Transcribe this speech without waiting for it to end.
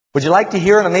Would you like to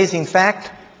hear an amazing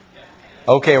fact?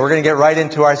 Okay, we're going to get right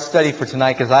into our study for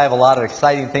tonight because I have a lot of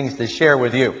exciting things to share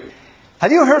with you.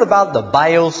 Have you heard about the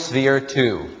biosphere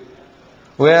too?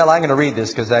 Well, I'm going to read this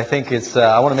because I think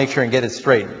I want to make sure and get it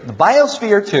straight. The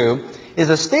biosphere too is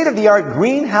a state-of-the-art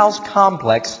greenhouse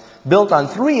complex built on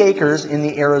 3 acres in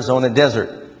the Arizona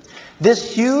desert.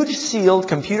 This huge, sealed,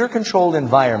 computer-controlled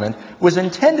environment was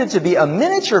intended to be a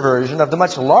miniature version of the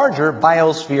much larger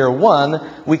Biosphere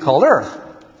 1 we call Earth.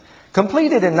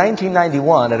 Completed in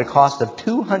 1991 at a cost of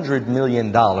 $200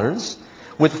 million,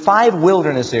 with 5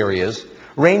 wilderness areas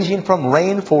ranging from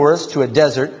rainforest to a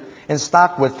desert and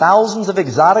stocked with thousands of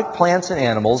exotic plants and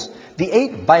animals, the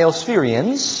 8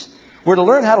 biospherians were to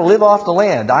learn how to live off the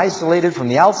land, isolated from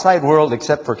the outside world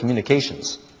except for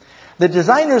communications. The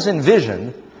designers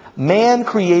envisioned man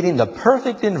creating the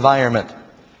perfect environment.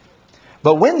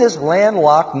 But when this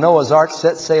landlocked Noah's Ark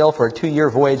set sail for a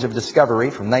 2-year voyage of discovery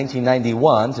from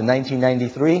 1991 to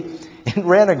 1993, it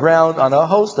ran aground on a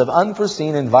host of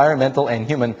unforeseen environmental and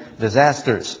human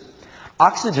disasters.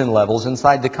 Oxygen levels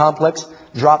inside the complex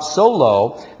dropped so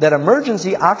low that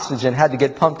emergency oxygen had to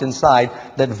get pumped inside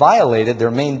that violated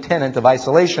their main tenet of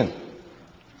isolation.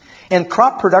 And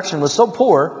crop production was so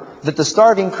poor that the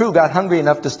starving crew got hungry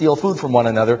enough to steal food from one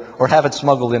another or have it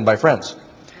smuggled in by friends.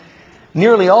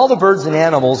 Nearly all the birds and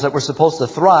animals that were supposed to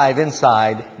thrive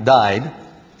inside died,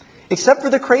 except for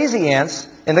the crazy ants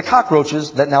and the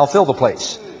cockroaches that now fill the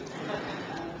place.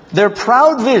 Their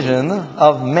proud vision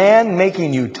of man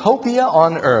making utopia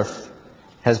on Earth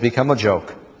has become a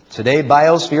joke. Today,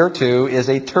 Biosphere 2 is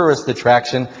a tourist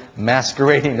attraction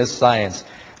masquerading as science.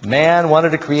 Man wanted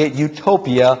to create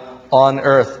utopia on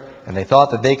Earth, and they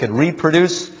thought that they could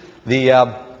reproduce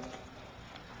the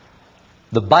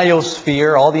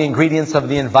biosphere, all the ingredients of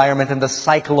the environment and the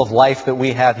cycle of life that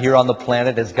we have here on the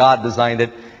planet as God designed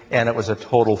it, and it was a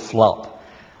total flop.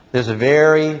 There's a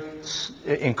very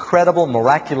incredible,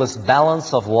 miraculous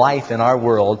balance of life in our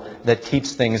world that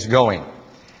keeps things going.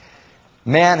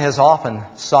 Man has often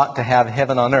sought to have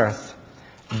heaven on earth,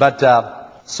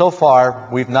 but so far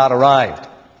we've not arrived.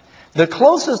 The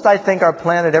closest I think our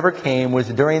planet ever came was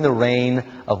during the reign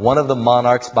of one of the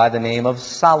monarchs by the name of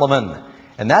Solomon.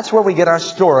 And that's where we get our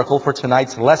historical for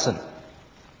tonight's lesson.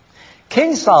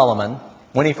 King Solomon,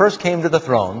 when he first came to the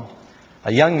throne,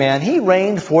 a young man, he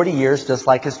reigned 40 years just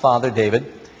like his father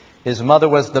David. His mother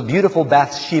was the beautiful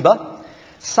Bathsheba.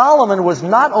 Solomon was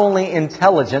not only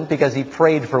intelligent because he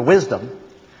prayed for wisdom,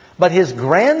 but his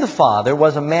grandfather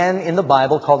was a man in the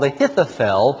Bible called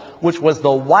Ahithophel, which was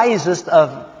the wisest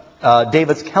of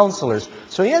David's counselors.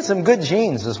 So he had some good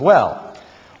genes as well.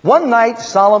 One night,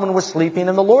 Solomon was sleeping,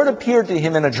 and the Lord appeared to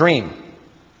him in a dream.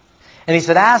 And he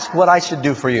said, "Ask what I should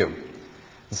do for you."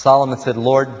 And Solomon said,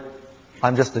 "Lord,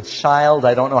 I'm just a child.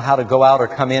 I don't know how to go out or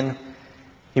come in."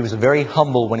 He was very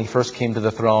humble when he first came to the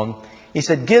throne. He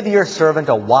said, "Give your servant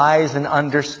a wise and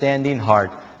understanding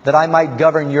heart, that I might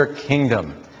govern your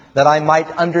kingdom, that I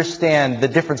might understand the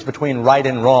difference between right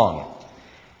and wrong."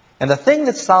 And the thing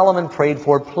that Solomon prayed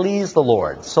for pleased the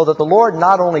Lord, so that the Lord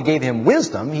not only gave him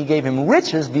wisdom, he gave him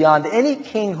riches beyond any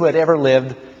king who had ever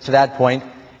lived to that point,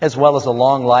 as well as a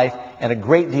long life and a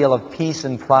great deal of peace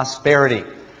and prosperity.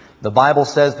 The Bible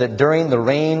says that during the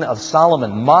reign of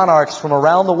Solomon, monarchs from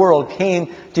around the world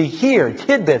came to hear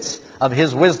tidbits of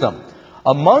his wisdom.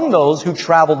 Among those who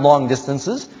traveled long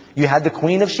distances, you had the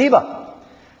Queen of Sheba.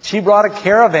 She brought a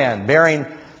caravan bearing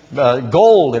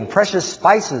gold and precious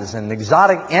spices and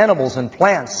exotic animals and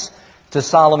plants to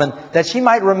Solomon, that she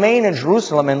might remain in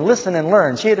Jerusalem and listen and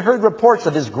learn. She had heard reports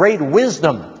of his great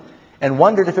wisdom and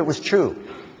wondered if it was true.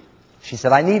 She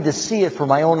said, "I need to see it for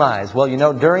my own eyes." Well, you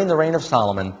know, during the reign of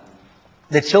Solomon,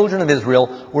 the children of Israel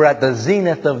were at the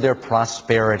zenith of their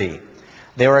prosperity.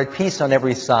 They were at peace on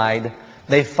every side.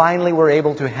 They finally were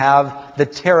able to have the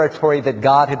territory that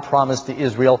God had promised to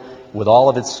Israel, with all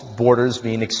of its borders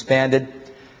being expanded.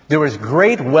 There was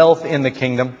great wealth in the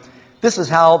kingdom. This is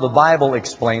how the Bible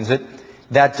explains it,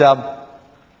 that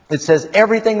it says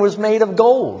everything was made of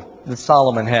gold that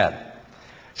Solomon had.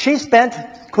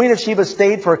 Queen of Sheba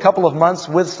stayed for a couple of months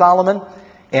with Solomon,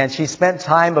 and she spent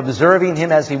time observing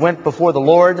him as he went before the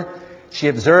Lord. She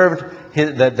observed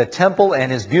the temple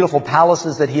and his beautiful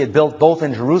palaces that he had built both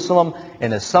in Jerusalem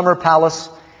and his summer palace,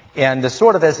 and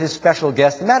sort of as his special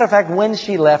guest. As a matter of fact, when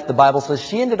she left, the Bible says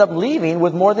she ended up leaving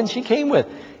with more than she came with.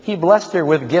 He blessed her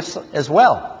with gifts as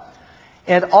well.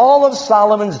 And all of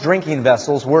Solomon's drinking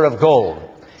vessels were of gold.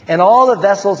 And all the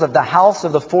vessels of the house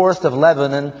of the forest of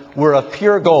Lebanon were of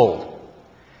pure gold.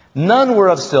 None were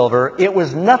of silver. It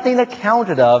was nothing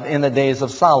accounted of in the days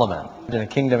of Solomon. In a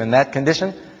kingdom in that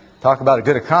condition, talk about a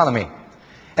good economy.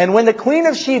 And when the Queen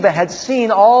of Sheba had seen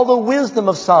all the wisdom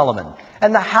of Solomon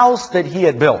and the house that he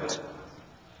had built,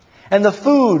 and the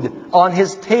food on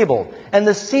his table, and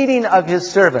the seating of his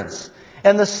servants,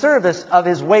 and the service of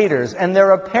his waiters, and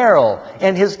their apparel,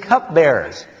 and his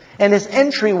cupbearers, and his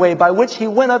entryway by which he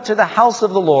went up to the house of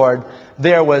the Lord,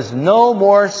 there was no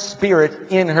more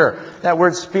spirit in her. That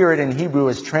word spirit in Hebrew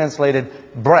is translated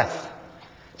breath.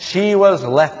 She was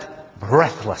left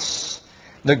breathless.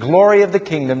 The glory of the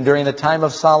kingdom during the time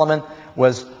of Solomon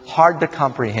was hard to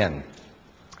comprehend.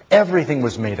 Everything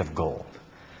was made of gold.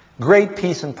 Great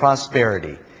peace and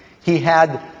prosperity. He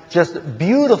had just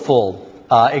beautiful,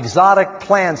 exotic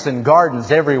plants and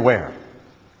gardens everywhere.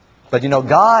 But you know,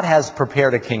 God has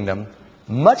prepared a kingdom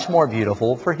much more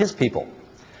beautiful for His people.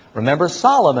 Remember,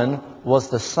 Solomon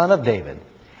was the son of David.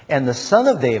 And the son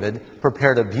of David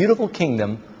prepared a beautiful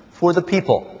kingdom for the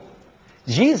people.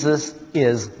 Jesus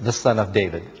is the son of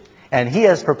David. And He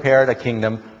has prepared a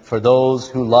kingdom for those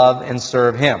who love and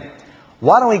serve Him.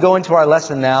 Why don't we go into our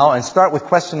lesson now and start with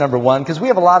question number 1, because we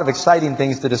have a lot of exciting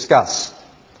things to discuss.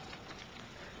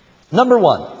 Number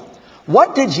 1,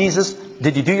 what did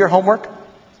you do your homework?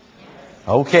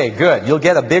 Okay, good. You'll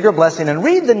get a bigger blessing. And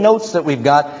read the notes that we've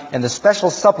got and the special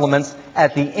supplements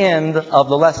at the end of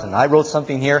the lesson. I wrote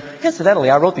something here. Incidentally,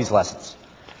 I wrote these lessons.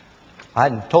 I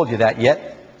hadn't told you that yet.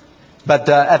 But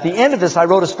at the end of this, I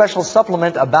wrote a special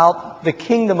supplement about the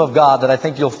kingdom of God that I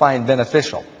think you'll find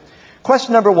beneficial.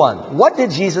 Question number 1. What did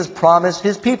Jesus promise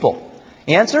His people?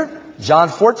 Answer, John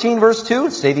 14, verse 2.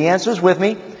 Say the answers with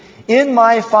me. In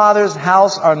my Father's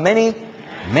house are many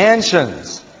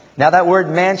mansions. Now that word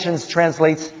mansions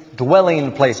translates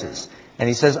dwelling places. And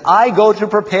He says, I go to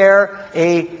prepare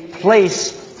a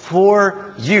place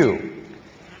for you.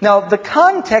 Now the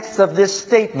context of this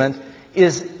statement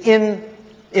is in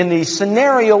the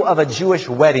scenario of a Jewish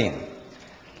wedding.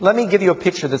 Let me give you a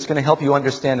picture that's going to help you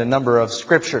understand a number of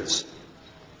scriptures.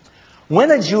 When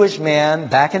a Jewish man,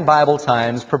 back in Bible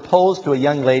times, proposed to a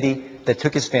young lady that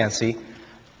took his fancy,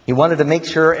 he wanted to make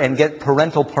sure and get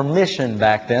parental permission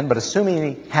back then, but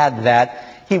assuming he had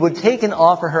that, he would take and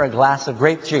offer her a glass of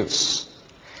grape juice.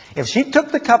 If she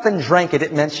took the cup and drank it,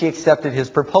 it meant she accepted his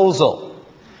proposal.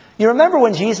 You remember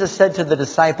when Jesus said to the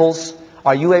disciples,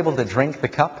 are you able to drink the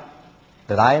cup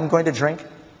that I am going to drink?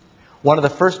 One of the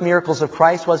first miracles of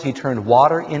Christ was He turned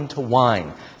water into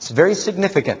wine. It's very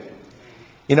significant.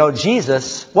 You know,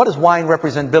 Jesus, what does wine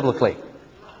represent biblically?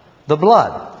 The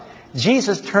blood.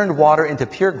 Jesus turned water into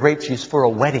pure grape juice for a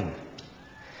wedding.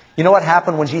 You know what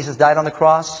happened when Jesus died on the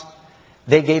cross?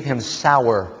 They gave Him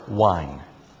sour wine.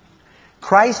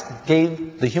 Christ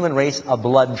gave the human race a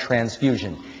blood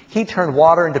transfusion. He turned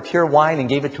water into pure wine and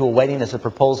gave it to a wedding as a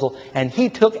proposal. And He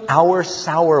took our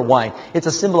sour wine. It's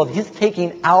a symbol of His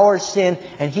taking our sin,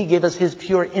 and He gave us His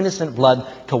pure, innocent blood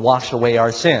to wash away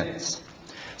our sins.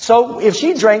 So if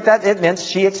she drank that, it meant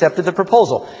she accepted the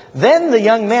proposal. Then the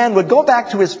young man would go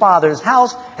back to his father's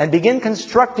house and begin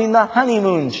constructing the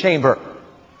honeymoon chamber.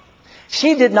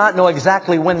 She did not know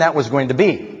exactly when that was going to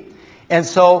be. And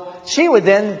so she would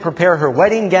then prepare her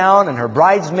wedding gown and her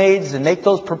bridesmaids and make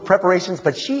those preparations,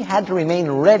 but she had to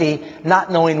remain ready,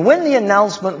 not knowing when the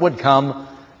announcement would come,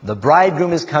 the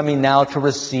bridegroom is coming now to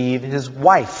receive his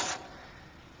wife.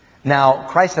 Now,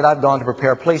 Christ said, I've gone to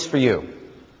prepare a place for you.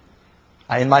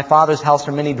 In my Father's house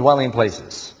are many dwelling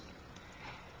places.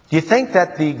 Do you think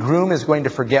that the groom is going to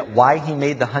forget why he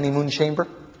made the honeymoon chamber?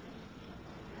 Do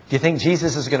you think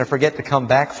Jesus is going to forget to come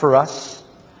back for us?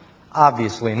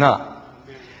 Obviously not.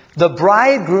 The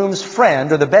bridegroom's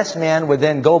friend, or the best man, would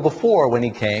then go before when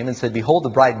he came and said, behold, the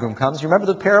bridegroom comes. You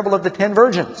remember the parable of the 10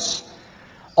 virgins?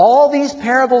 All these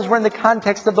parables were in the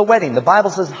context of the wedding. The Bible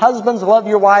says, husbands, love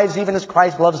your wives even as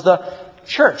Christ loves the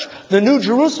church. The New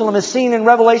Jerusalem is seen in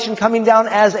Revelation coming down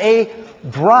as a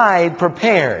bride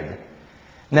prepared.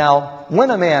 Now,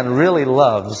 when a man really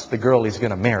loves the girl he's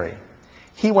going to marry,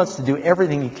 he wants to do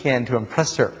everything he can to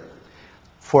impress her.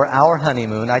 For our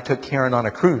honeymoon, I took Karen on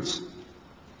a cruise.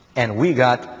 And we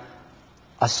got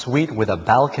a suite with a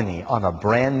balcony on a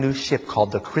brand new ship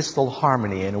called the Crystal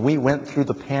Harmony. And we went through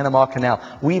the Panama Canal.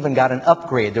 We even got an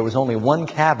upgrade. There was only one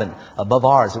cabin above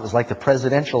ours. It was like the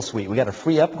presidential suite. We got a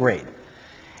free upgrade.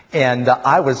 And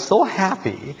I was so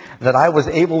happy that I was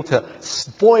able to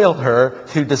spoil her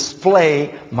to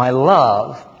display my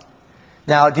love.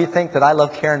 Now, do you think that I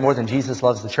love Karen more than Jesus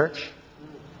loves the church?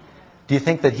 Do you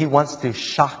think that He wants to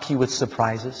shock you with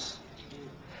surprises?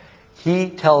 He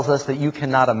tells us that you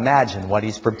cannot imagine what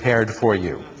He's prepared for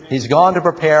you. He's gone to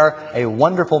prepare a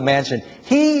wonderful mansion.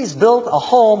 He's built a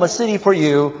home, a city for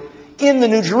you in the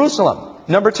New Jerusalem.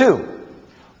 Number 2,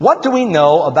 what do we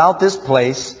know about this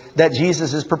place that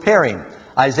Jesus is preparing?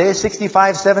 Isaiah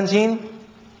 65:17.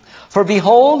 For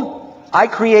behold, I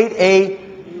create a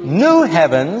new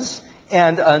heavens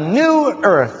and a new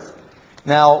earth.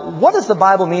 Now, what does the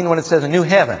Bible mean when it says a new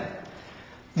heaven?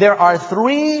 There are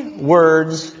three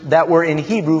words that were in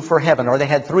Hebrew for heaven, or they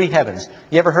had three heavens.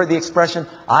 You ever heard the expression,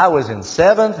 I was in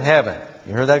seventh heaven?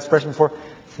 You heard that expression before?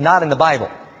 It's not in the Bible.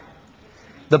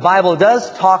 The Bible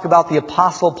does talk about the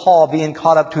Apostle Paul being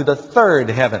caught up to the third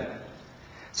heaven.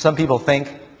 Some people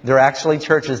think there are actually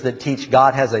churches that teach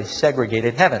God has a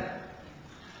segregated heaven.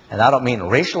 And I don't mean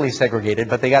racially segregated,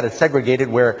 but they got it segregated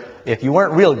where if you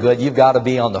weren't real good, you've got to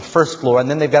be on the first floor, and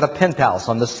then they've got a penthouse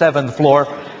on the seventh floor.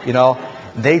 You know,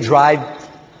 they drive,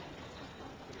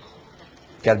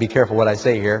 got to be careful what I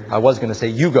say here. I was going to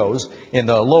say Yugos in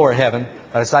the lower heaven,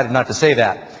 but I decided not to say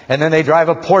that. And then they drive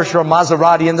a Porsche or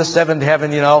Maserati in the seventh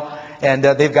heaven, you know, and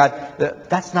they've got,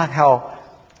 that's not how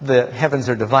the heavens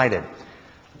are divided.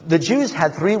 The Jews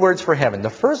had three words for heaven. The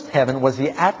first heaven was the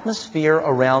atmosphere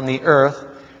around the earth,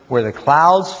 where the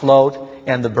clouds float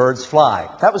and the birds fly.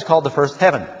 That was called the first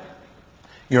heaven.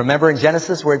 You remember in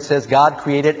Genesis where it says God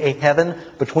created a heaven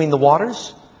between the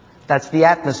waters? That's the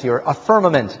atmosphere. A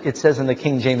firmament, it says in the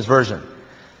King James Version.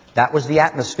 That was the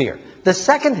atmosphere. The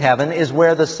second heaven is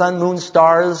where the sun, moon,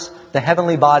 stars, the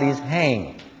heavenly bodies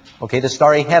hang. Okay, the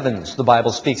starry heavens the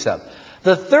Bible speaks of.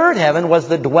 The third heaven was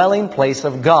the dwelling place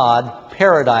of God,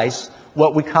 paradise,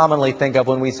 what we commonly think of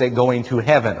when we say going to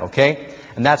heaven, okay?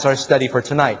 And that's our study for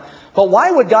tonight. But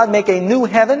why would God make a new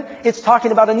heaven? It's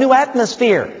talking about a new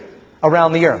atmosphere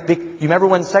around the earth. You remember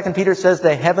when 2 Peter says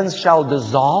the heavens shall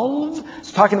dissolve?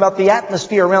 It's talking about the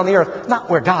atmosphere around the earth, not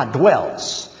where God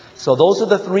dwells. So those are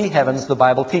the three heavens the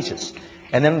Bible teaches.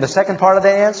 And then the second part of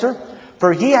that answer,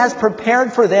 for He has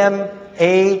prepared for them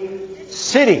a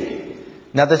city.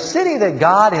 Now the city that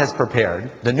God has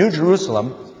prepared, the New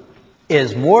Jerusalem,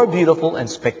 is more beautiful and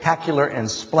spectacular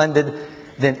and splendid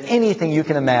than anything you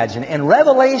can imagine. And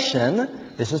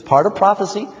Revelation, this is part of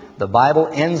prophecy, the Bible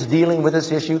ends dealing with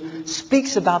this issue,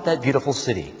 speaks about that beautiful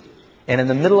city. And in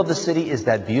the middle of the city is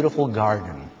that beautiful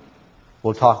garden.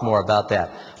 We'll talk more about that.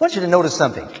 I want you to notice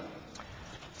something.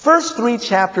 First three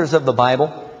chapters of the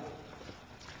Bible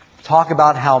talk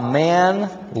about how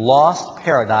man lost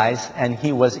paradise and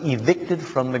he was evicted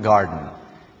from the garden.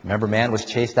 Remember, man was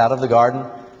chased out of the garden?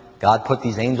 God put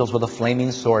these angels with a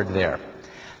flaming sword there.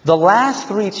 The last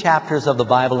three chapters of the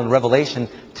Bible in Revelation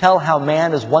tell how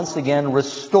man is once again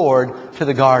restored to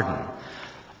the garden.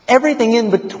 Everything in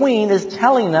between is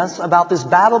telling us about this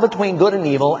battle between good and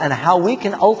evil and how we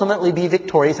can ultimately be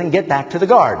victorious and get back to the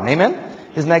garden. Amen?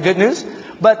 Isn't that good news?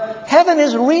 But heaven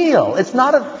is real. It's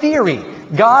not a theory.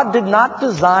 God did not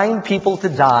design people to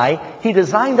die. He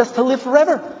designed us to live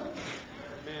forever.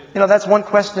 You know, that's one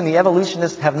question the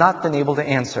evolutionists have not been able to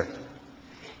answer.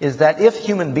 Is that if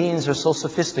human beings are so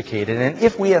sophisticated and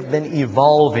if we have been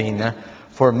evolving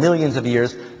for millions of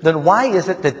years, then why is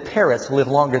it that parrots live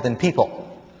longer than people?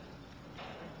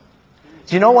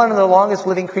 Do you know one of the longest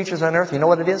living creatures on earth? You know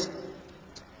what it is?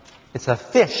 It's a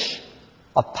fish,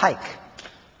 a pike.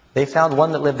 They found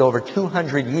one that lived over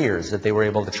 200 years that they were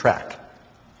able to track.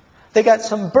 They got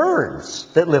some birds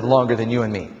that live longer than you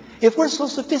and me. If we're so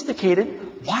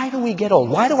sophisticated, why do we get old?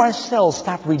 Why do our cells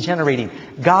stop regenerating?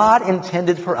 God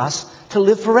intended for us to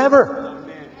live forever.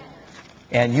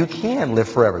 And you can live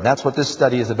forever. That's what this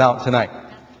study is about tonight.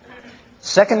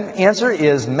 Second answer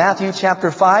is Matthew chapter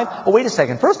 5. Oh, wait a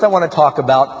second. First I want to talk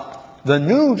about the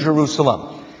New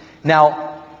Jerusalem.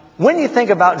 Now, when you think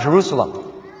about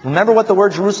Jerusalem, remember what the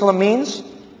word Jerusalem means?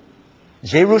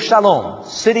 Jerusalem,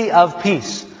 city of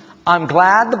peace. I'm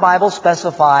glad the Bible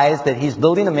specifies that He's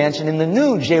building a mansion in the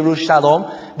new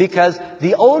Jerusalem, because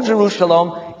the old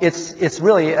Jerusalem, it's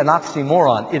really an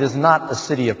oxymoron. It is not a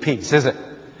city of peace, is it?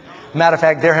 Matter of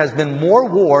fact, there has been more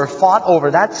war fought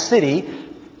over that city.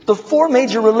 The four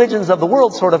major religions of the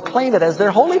world sort of claim it as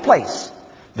their holy place.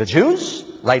 The Jews,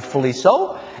 rightfully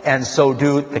so, and so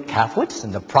do the Catholics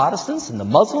and the Protestants and the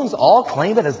Muslims, all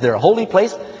claim it as their holy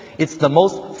place. It's the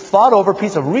most fought over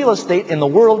piece of real estate in the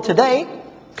world today.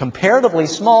 Comparatively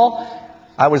small.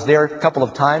 I was there a couple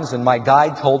of times and my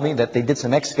guide told me that they did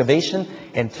some excavation,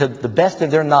 and to the best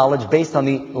of their knowledge, based on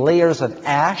the layers of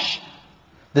ash,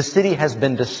 the city has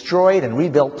been destroyed and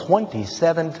rebuilt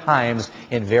 27 times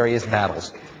in various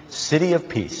battles. City of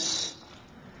peace.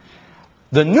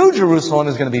 The New Jerusalem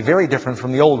is going to be very different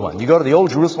from the old one. You go to the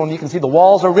old Jerusalem, you can see the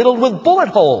walls are riddled with bullet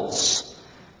holes.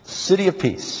 City of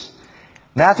peace.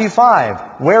 Matthew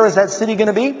 5. Where is that city going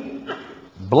to be?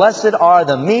 Blessed are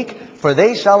the meek, for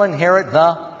they shall inherit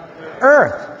the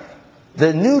earth.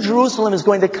 The New Jerusalem is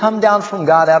going to come down from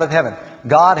God out of heaven.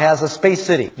 God has a space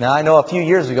city. Now, I know a few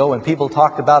years ago when people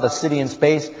talked about a city in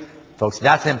space, folks,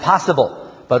 that's impossible.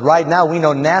 But right now we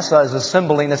know NASA is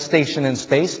assembling a station in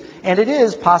space, and it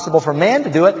is possible for man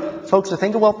to do it. Folks are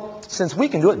thinking, well, since we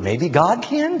can do it, maybe God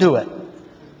can do it.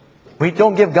 We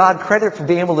don't give God credit for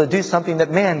being able to do something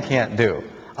that man can't do.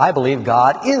 I believe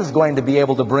God is going to be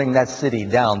able to bring that city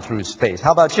down through space.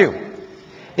 How about you?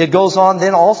 It goes on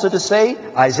then also to say,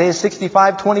 Isaiah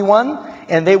 65:21,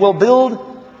 and they will build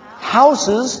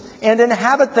houses and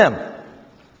inhabit them.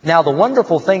 Now, the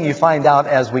wonderful thing you find out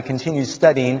as we continue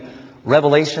studying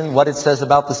Revelation, what it says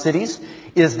about the cities,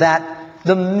 is that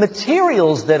the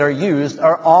materials that are used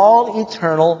are all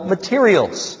eternal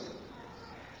materials.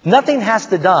 Nothing has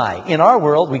to die. In our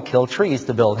world, we kill trees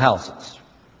to build houses.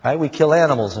 Right? We kill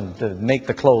animals and to make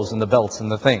the clothes and the belts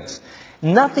and the things.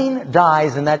 Nothing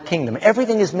dies in that kingdom.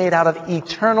 Everything is made out of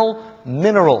eternal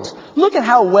minerals. Look at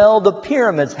how well the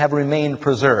pyramids have remained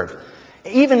preserved.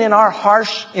 Even in our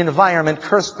harsh environment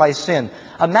cursed by sin,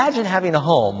 imagine having a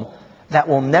home that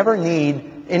will never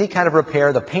need any kind of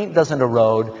repair. The paint doesn't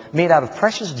erode, made out of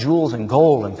precious jewels and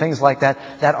gold and things like that,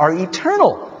 that are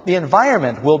eternal. The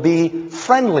environment will be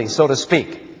friendly, so to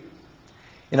speak.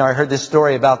 You know, I heard this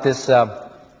story about this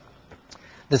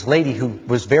lady who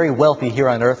was very wealthy here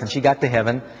on earth, and she got to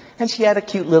heaven, and she had a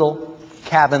cute little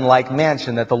cabin-like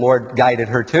mansion that the Lord guided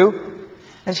her to.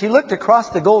 And she looked across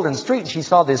the Golden Street, and she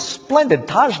saw this splendid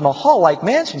Taj Mahal-like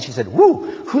mansion. She said, "Woo,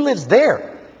 who lives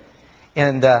there?"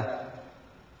 And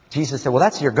Jesus said, "Well,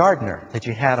 that's your gardener that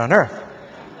you had on earth."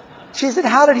 She said,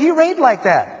 "How did he reign like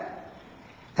that?"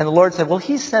 And the Lord said, "Well,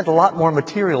 he sent a lot more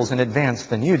materials in advance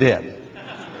than you did."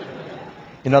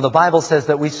 You know, the Bible says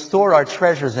that we store our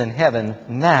treasures in heaven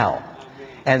now.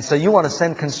 And so you want to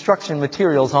send construction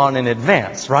materials on in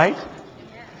advance, right?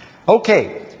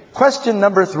 Okay, question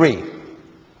number 3.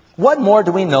 What more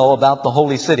do we know about the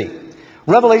holy city?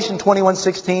 Revelation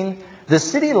 21:16, the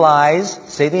city lies,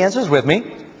 say the answers with me.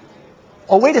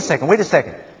 Oh, wait a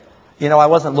second. You know, I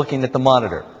wasn't looking at the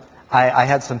monitor. I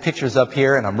had some pictures up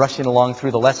here, and I'm rushing along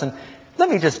through the lesson. Let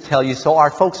me just tell you, so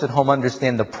our folks at home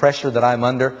understand the pressure that I'm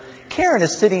under. Karen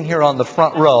is sitting here on the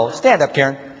front row. Stand up,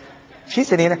 Karen. She's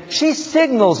sitting there. She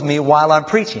signals me while I'm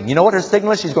preaching. You know what her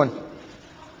signal is? She's going.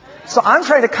 So I'm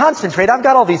trying to concentrate. I've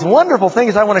got all these wonderful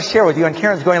things I want to share with you, and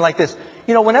Karen's going like this.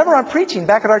 You know, whenever I'm preaching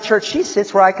back at our church, she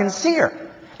sits where I can see her.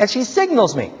 And she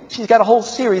signals me. She's got a whole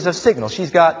series of signals.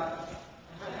 She's got...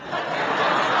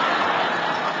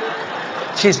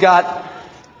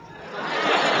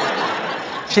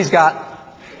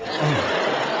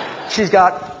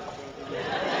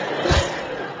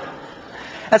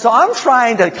 And so I'm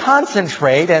trying to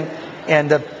concentrate,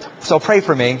 and so pray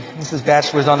for me. Mrs.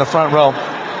 Batchelor's on the front row.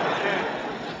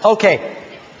 Okay.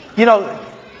 You know,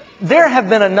 there have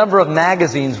been a number of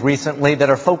magazines recently that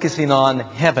are focusing on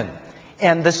heaven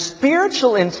and the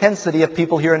spiritual intensity of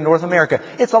people here in North America.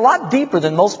 It's a lot deeper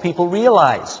than most people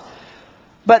realize.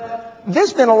 But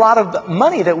there's been a lot of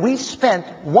money that we've spent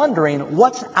wondering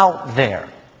what's out there.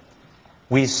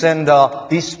 We send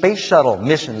these space shuttle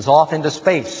missions off into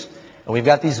space. And we've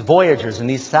got these Voyagers and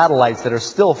these satellites that are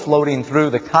still floating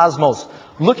through the cosmos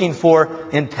looking for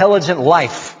intelligent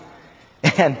life.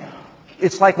 And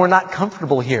it's like we're not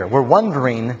comfortable here. We're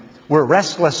wondering, we're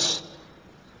restless,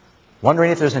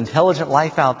 wondering if there's intelligent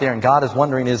life out there. And God is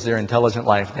wondering, is there intelligent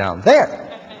life down there?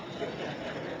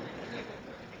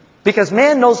 Because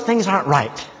man knows things aren't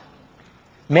right.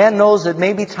 Man knows that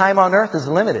maybe time on earth is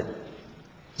limited.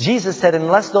 Jesus said,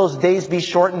 unless those days be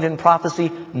shortened in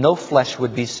prophecy, no flesh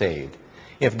would be saved.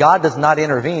 If God does not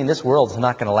intervene, this world is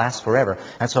not going to last forever.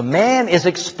 And so man is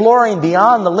exploring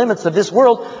beyond the limits of this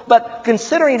world, but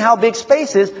considering how big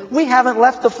space is, we haven't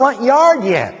left the front yard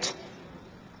yet.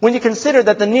 When you consider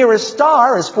that the nearest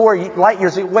star is 4 light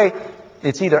years away,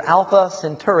 it's either Alpha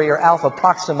Centauri or Alpha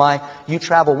Proxima. You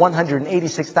travel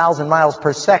 186,000 miles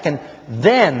per second.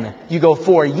 Then you go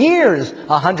 4 years,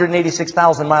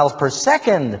 186,000 miles per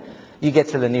second. You get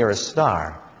to the nearest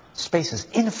star. Space is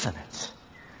infinite.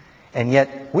 And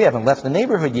yet we haven't left the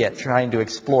neighborhood yet trying to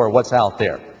explore what's out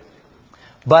there.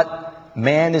 But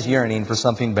man is yearning for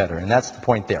something better. And that's the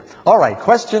point there. All right,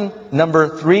 question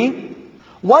number 3.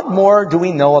 What more do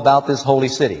we know about this holy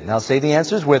city? Now say the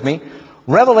answers with me.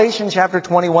 Revelation chapter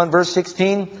 21, verse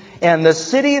 16, and the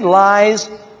city lies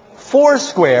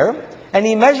foursquare, and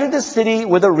he measured the city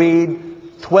with a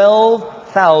reed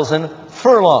 12,000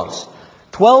 furlongs.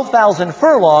 12,000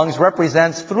 furlongs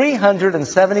represents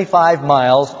 375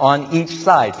 miles on each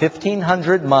side,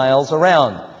 1,500 miles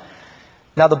around.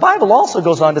 Now the Bible also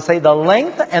goes on to say the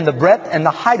length and the breadth and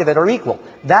the height of it are equal.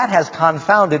 That has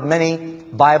confounded many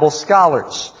Bible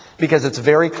scholars because it's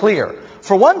very clear.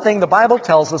 For one thing, the Bible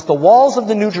tells us the walls of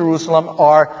the New Jerusalem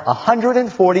are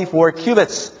 144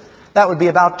 cubits. That would be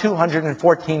about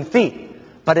 214 feet.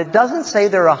 But it doesn't say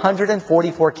they're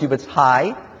 144 cubits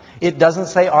high. It doesn't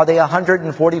say are they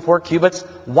 144 cubits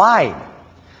wide.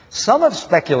 Some have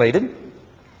speculated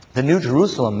the New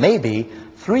Jerusalem may be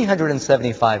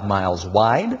 375 miles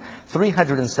wide,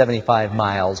 375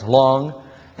 miles long,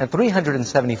 and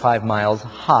 375 miles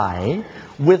high,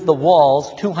 with the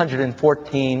walls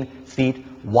 214 feet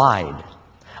wide.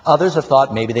 Others have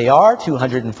thought maybe they are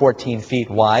 214 feet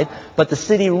wide, but the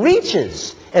city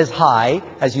reaches as high,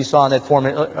 as you saw in that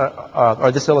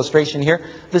or this illustration here,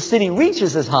 the city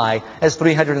reaches as high as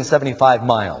 375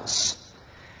 miles.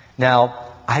 Now,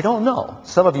 I don't know.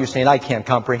 Some of you are saying, I can't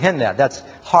comprehend that. That's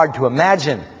hard to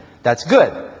imagine. That's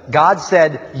good. God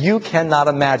said, you cannot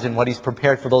imagine what He's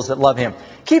prepared for those that love Him.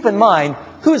 Keep in mind,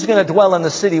 who's going to dwell in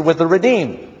the city with the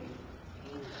redeemed?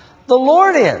 The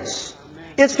Lord is.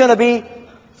 It's going to be,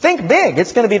 think big,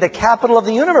 it's going to be the capital of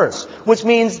the universe, which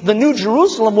means the New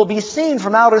Jerusalem will be seen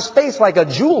from outer space like a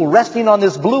jewel resting on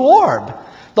this blue orb.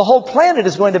 The whole planet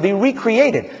is going to be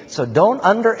recreated. So don't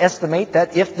underestimate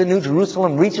that if the New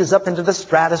Jerusalem reaches up into the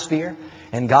stratosphere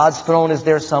and God's throne is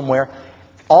there somewhere,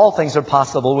 all things are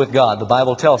possible with God, the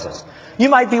Bible tells us. You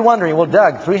might be wondering, well,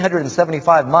 Doug,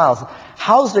 375 miles,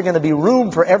 how's there going to be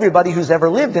room for everybody who's ever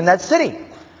lived in that city?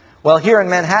 Well, here in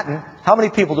Manhattan, how many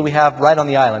people do we have right on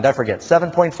the island? I forget,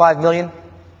 7.5 million?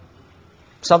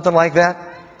 Something like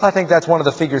that? I think that's one of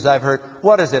the figures I've heard.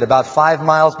 What is it, about 5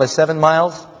 miles by 7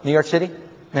 miles, New York City?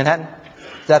 Manhattan?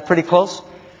 Is that pretty close?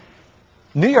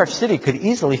 New York City could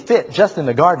easily fit just in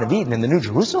the Garden of Eden in the New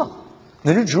Jerusalem.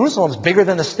 The New Jerusalem is bigger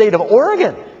than the state of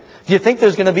Oregon. Do you think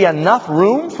there's going to be enough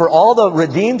room for all the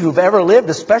redeemed who've ever lived,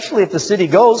 especially if the city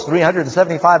goes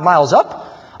 375 miles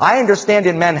up? I understand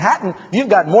in Manhattan, you've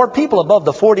got more people above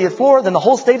the 40th floor than the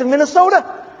whole state of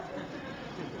Minnesota.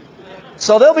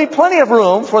 So there'll be plenty of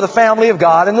room for the family of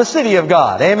God and the city of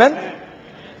God. Amen?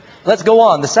 Let's go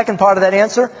on. The second part of that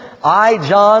answer. I,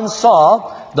 John,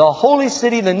 saw the holy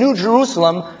city, the New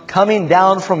Jerusalem, coming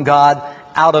down from God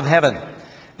out of heaven.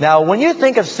 Now, when you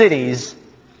think of cities,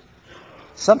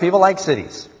 some people like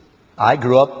cities. I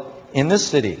grew up in this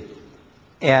city,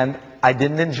 and I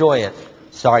didn't enjoy it.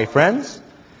 Sorry, friends,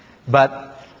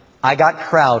 but I got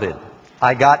crowded.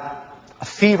 I got a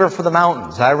fever for the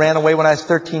mountains. I ran away when I was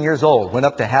 13 years old. Went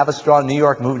up to Havistraw, New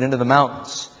York, moved into the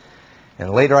mountains. And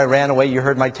later I ran away. You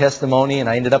heard my testimony, and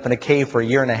I ended up in a cave for 1.5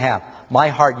 years. My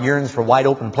heart yearns for wide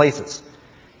open places.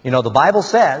 You know, the Bible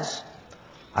says,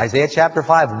 Isaiah chapter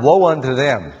 5, woe unto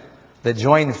them that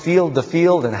join field to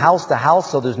field and house to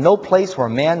house, so there's no place where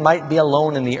man might be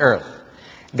alone in the earth.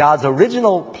 God's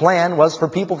original plan was for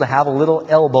people to have a little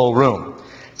elbow room.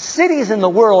 Cities in the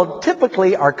world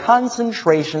typically are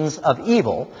concentrations of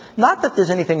evil. Not that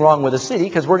there's anything wrong with a city,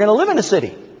 because we're going to live in a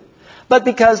city. But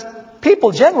because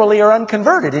people generally are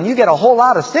unconverted, and you get a whole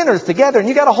lot of sinners together, and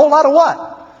you got a whole lot of what?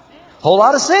 A whole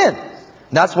lot of sin.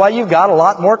 That's why you've got a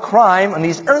lot more crime in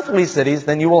these earthly cities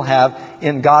than you will have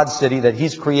in God's city that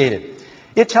He's created.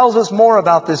 It tells us more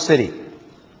about this city.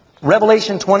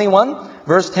 Revelation 21,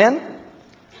 verse 10.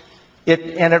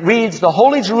 It reads, the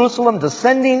holy Jerusalem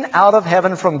descending out of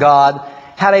heaven from God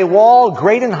had a wall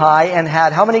great and high and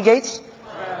had how many gates?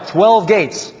 12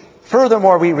 gates.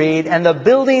 Furthermore, we read, and the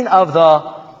building of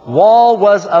the wall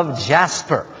was of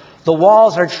jasper. The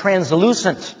walls are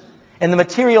translucent, and the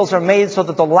materials are made so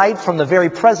that the light from the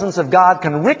very presence of God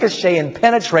can ricochet and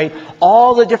penetrate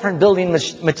all the different building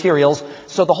materials,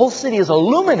 so the whole city is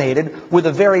illuminated with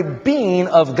the very being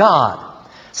of God.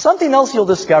 Something else you'll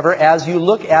discover as you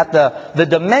look at the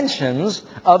dimensions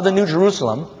of the New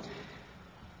Jerusalem.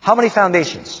 How many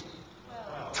foundations?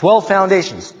 12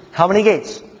 foundations. How many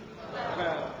gates?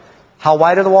 How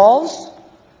wide are the walls?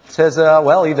 It says,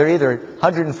 well, either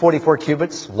 144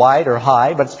 cubits wide or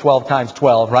high, but it's 12 times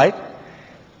 12, right?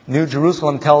 New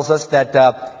Jerusalem tells us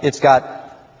that it's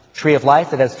got tree of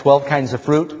life that has 12 kinds of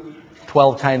fruit,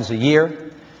 12 times a year.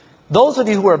 Those of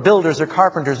you who are builders or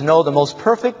carpenters know the most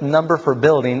perfect number for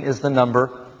building is the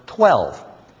number 12.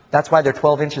 That's why they're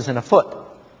 12 inches in a foot.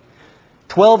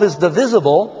 12 is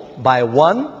divisible by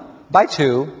 1, by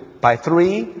 2, by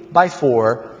 3, by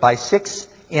 4, by 6,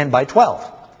 and by 12.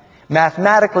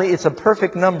 Mathematically, it's a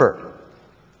perfect number.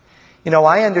 You know,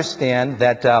 I understand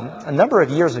that a number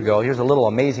of years ago, here's a little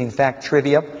amazing fact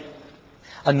trivia,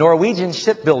 a Norwegian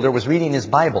shipbuilder was reading his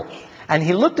Bible, and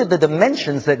he looked at the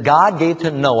dimensions that God gave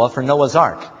to Noah for Noah's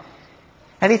Ark.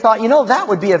 And he thought, you know, that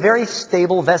would be a very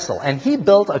stable vessel. And he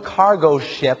built a cargo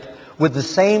ship with the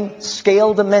same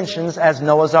scale dimensions as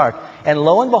Noah's Ark. And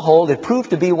lo and behold, it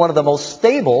proved to be one of the most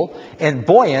stable and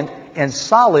buoyant and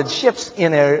solid ships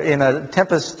in a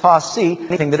tempest-tossed sea,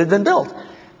 anything that had been built.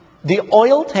 The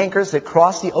oil tankers that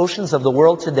cross the oceans of the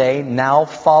world today now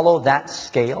follow that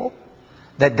scale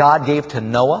that God gave to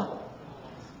Noah,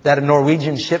 that a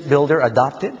Norwegian shipbuilder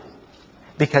adopted,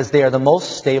 because they are the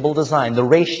most stable design, the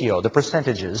ratio, the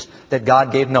percentages that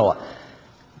God gave Noah.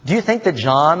 Do you think that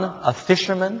John, a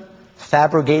fisherman,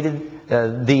 fabricated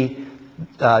the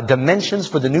dimensions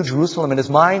for the New Jerusalem in his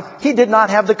mind? He did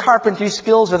not have the carpentry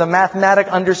skills or the mathematic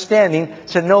understanding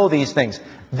to know these things.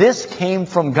 This came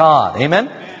from God.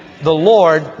 Amen? The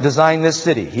Lord designed this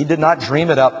city. He did not dream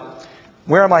it up.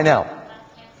 Where am I now?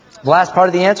 The last part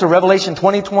of the answer, Revelation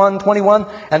 21:21.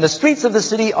 And the streets of the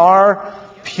city are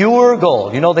pure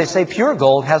gold. You know, they say pure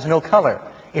gold has no color.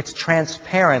 It's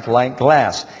transparent like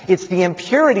glass. It's the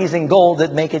impurities in gold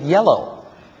that make it yellow.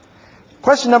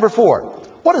 Question number 4.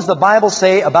 What does the Bible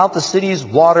say about the city's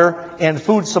water and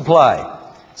food supply?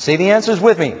 Say the answers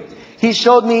with me. He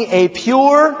showed me a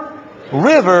pure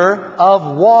river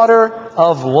of water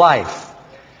of life.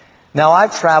 Now,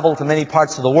 I've traveled to many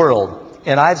parts of the world,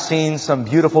 and I've seen some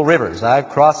beautiful rivers. I've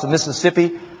crossed the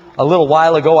Mississippi. A little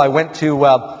while ago, I went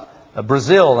to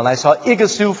Brazil, and I saw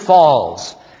Iguazu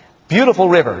Falls. Beautiful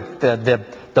river.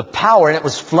 The power, and it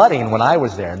was flooding when I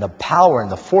was there, and the power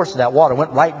and the force of that water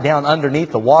went right down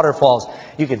underneath the waterfalls.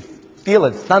 You could feel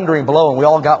it thundering below, and we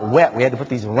all got wet. We had to put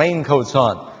these raincoats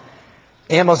on.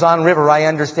 Amazon River, I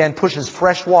understand, pushes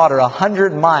fresh water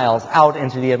 100 miles out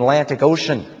into the Atlantic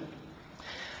Ocean.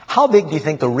 How big do you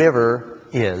think the river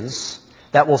is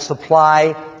that will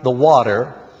supply the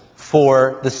water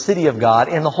for the city of God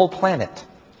and the whole planet?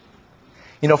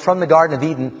 You know, from the Garden of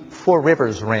Eden, 4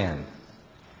 rivers ran.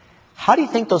 How do you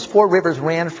think those 4 rivers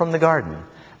ran from the garden?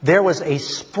 There was a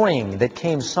spring that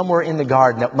came somewhere in the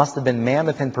garden that must have been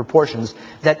mammoth in proportions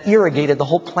that irrigated the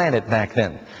whole planet back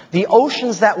then. The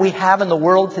oceans that we have in the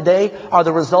world today are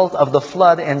the result of the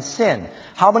flood and sin.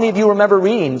 How many of you remember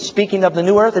reading, speaking of the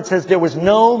new earth, it says there was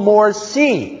no more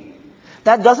sea.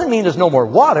 That doesn't mean there's no more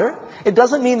water. It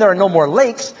doesn't mean there are no more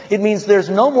lakes. It means there's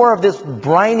no more of this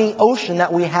briny ocean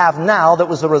that we have now that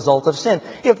was the result of sin.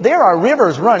 If there are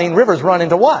rivers run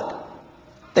into what?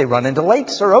 They run into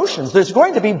lakes or oceans. There's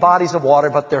going to be bodies of water,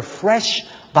 but they're fresh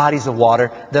bodies of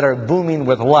water that are booming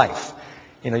with life.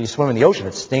 You know, you swim in the ocean,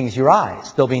 it stings your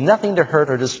eyes. There'll be nothing to hurt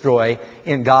or destroy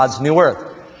in God's new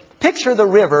earth. Picture the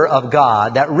river of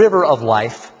God, that river of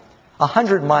life,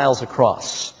 100 miles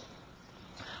across.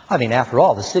 I mean, after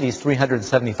all, the city's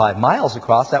 375 miles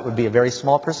across. That would be a very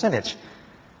small percentage.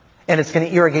 And it's going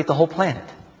to irrigate the whole planet.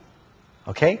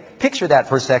 Okay? Picture that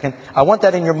for a second. I want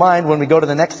that in your mind when we go to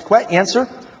the next answer.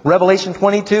 Revelation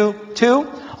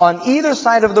 22:2. On either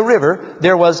side of the river,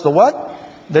 there was the what?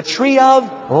 The tree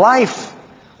of life,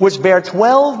 which bare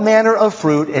 12 manner of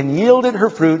fruit, and yielded her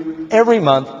fruit every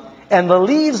month. And the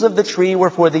leaves of the tree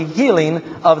were for the healing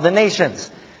of the nations.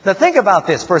 Now think about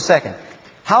this for a second.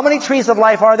 How many trees of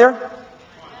life are there?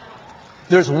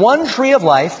 There's one tree of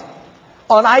life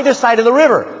on either side of the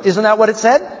river. Isn't that what it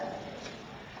said?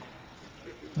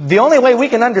 The only way we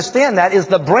can understand that is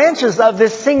the branches of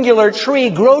this singular tree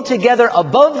grow together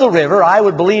above the river. I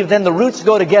would believe then the roots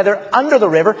go together under the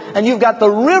river, and you've got the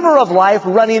river of life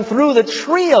running through the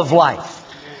tree of life.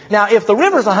 Now, if the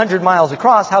river's 100 miles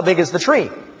across, how big is the tree?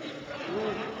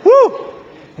 Woo!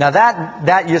 Now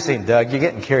that you see, Doug, you're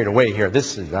getting carried away here.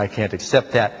 I can't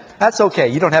accept that. That's okay.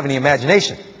 You don't have any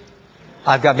imagination.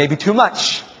 I've got maybe too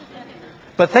much.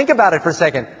 But think about it for a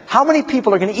second. How many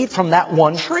people are going to eat from that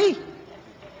one tree?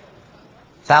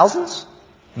 Thousands?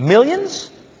 Millions?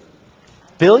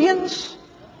 Billions?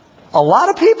 A lot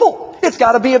of people. It's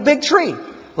got to be a big tree.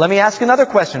 Let me ask another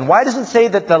question. Why does it say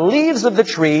that the leaves of the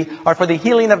tree are for the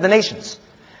healing of the nations?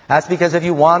 That's because if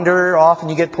you wander off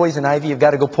and you get poison ivy, you've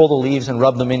got to go pull the leaves and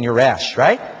rub them in your rash,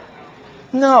 right?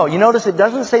 No, you notice it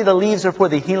doesn't say the leaves are for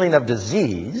the healing of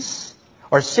disease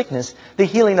or sickness, the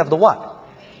healing of the what?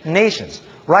 Nations.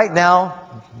 Right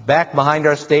now, back behind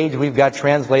our stage, we've got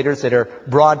translators that are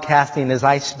broadcasting as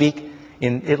I speak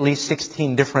in at least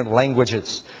 16 different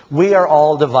languages. We are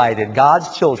all divided.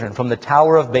 God's children from the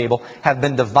Tower of Babel have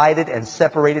been divided and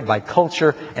separated by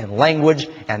culture and language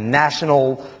and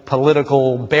national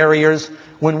political barriers.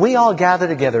 When we all gather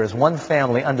together as one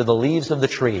family under the leaves of the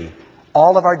tree,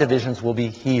 all of our divisions will be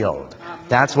healed.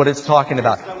 That's what it's talking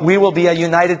about. We will be a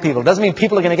united people. It doesn't mean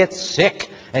people are going to get sick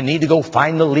and need to go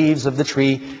find the leaves of the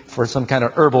tree for some kind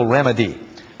of herbal remedy.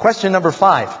 Question number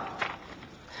 5.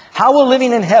 How will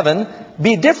living in heaven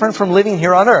be different from living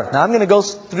here on earth? Now I'm going to go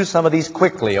through some of these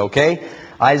quickly, okay?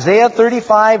 Isaiah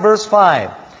 35 verse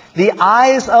 5. The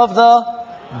eyes of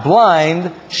the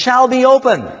blind shall be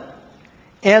opened.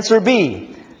 Answer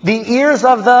B. The ears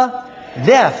of the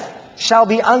deaf shall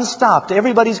be unstopped.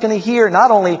 Everybody's going to hear.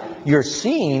 Not only your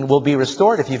seeing will be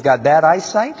restored if you've got bad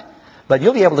eyesight, but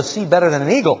you'll be able to see better than an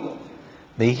eagle.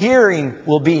 The hearing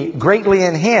will be greatly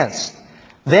enhanced.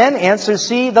 Then, answer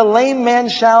C, the lame man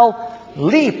shall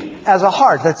leap as a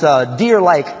hart. That's a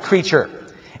deer-like creature.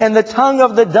 And the tongue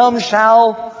of the dumb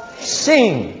shall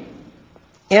sing.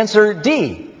 Answer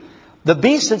D, the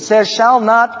beast, it says, shall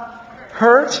not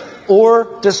hurt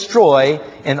or destroy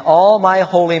in all my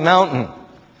holy mountain.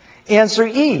 Answer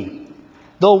E,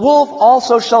 the wolf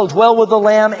also shall dwell with the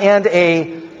lamb, and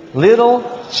a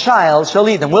little child shall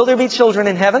lead them. Will there be children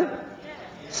in heaven?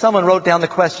 Someone wrote down the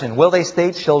question, will they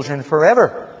stay children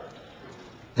forever?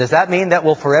 Does that mean that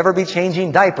we'll forever be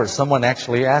changing diapers? Someone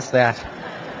actually asked that.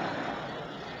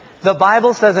 The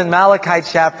Bible says in Malachi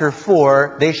chapter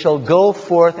 4, they shall go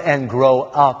forth and grow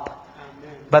up,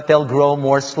 but they'll grow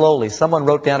more slowly. Someone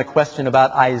wrote down a question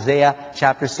about Isaiah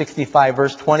chapter 65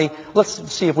 verse 20.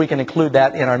 Let's see if we can include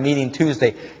that in our meeting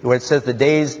Tuesday, where it says the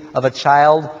days of a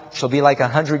child shall be like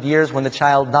 100 years when the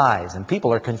child dies. And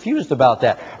people are confused about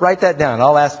that. Write that down.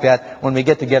 I'll ask that when we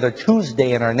get together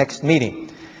Tuesday in our next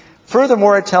meeting.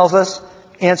 Furthermore, it tells us,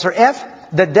 answer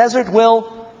F, the desert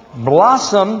will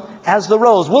blossom as the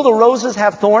rose. Will the roses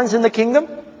have thorns in the kingdom?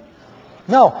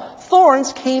 No.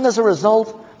 Thorns came as a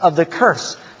result of the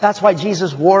curse. That's why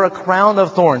Jesus wore a crown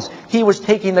of thorns. He was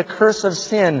taking the curse of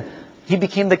sin. He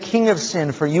became the king of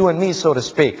sin for you and me, so to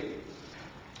speak.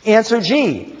 Answer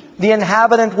G, the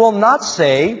inhabitant will not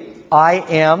say, I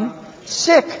am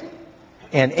sick.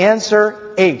 And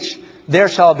answer H, there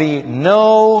shall be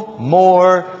no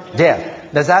more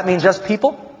death. Does that mean just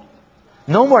people?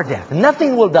 No more death.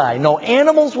 Nothing will die. No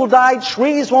animals will die.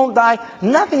 Trees won't die.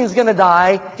 Nothing is going to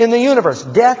die in the universe.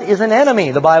 Death is an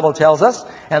enemy, the Bible tells us,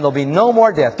 and there'll be no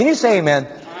more death. Can you say amen?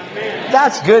 Amen.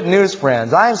 That's good news,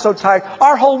 friends. I am so tired.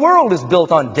 Our whole world is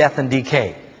built on death and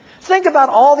decay. Think about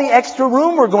all the extra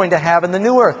room we're going to have in the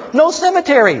new earth. No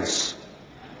cemeteries.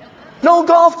 No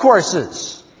golf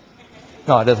courses.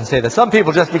 No, it doesn't say that. Some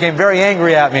people just became very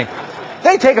angry at me.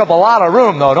 They take up a lot of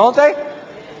room, though, don't they?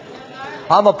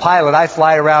 I'm a pilot. I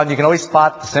fly around. You can always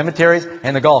spot the cemeteries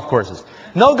and the golf courses.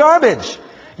 No garbage.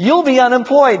 You'll be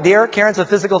unemployed, dear. Karen's a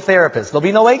physical therapist. There'll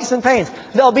be no aches and pains.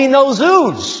 There'll be no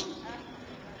zoos.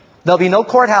 There'll be no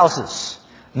courthouses.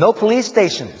 No police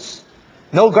stations.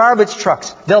 No garbage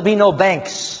trucks. There'll be no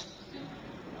banks.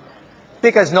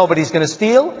 Because nobody's going to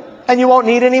steal, and you won't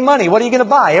need any money. What are you going to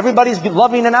buy? Everybody's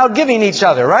loving and outgiving each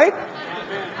other, right?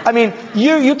 I mean,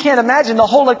 you can't imagine the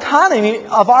whole economy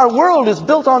of our world is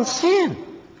built on sin.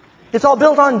 It's all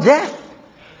built on death.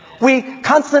 We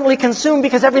constantly consume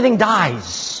because everything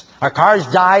dies. Our cars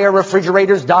die, our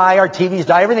refrigerators die, our TVs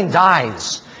die, everything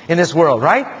dies in this world,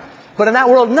 right? But in that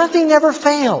world, nothing ever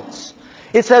fails.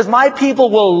 It says, my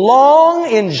people will long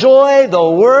enjoy the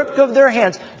work of their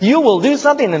hands. You will do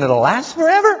something and it'll last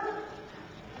forever.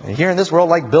 And here in this world,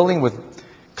 like building with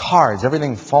cards,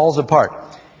 everything falls apart.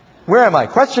 Where am I?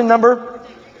 Question number...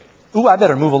 I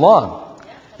better move along.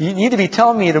 You need to be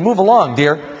telling me to move along,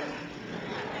 dear.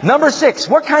 Number 6,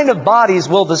 what kind of bodies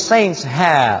will the saints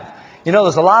have? You know,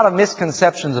 there's a lot of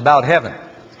misconceptions about heaven.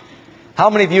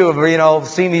 How many of you have,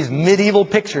 seen these medieval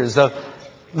pictures of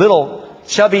little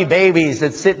chubby babies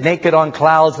that sit naked on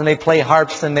clouds and they play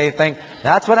harps and they think,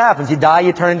 that's what happens. You die,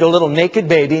 you turn into a little naked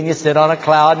baby and you sit on a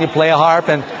cloud and you play a harp.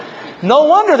 And no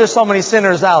wonder there's so many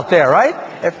sinners out there,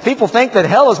 right? If people think that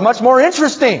hell is much more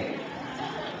interesting.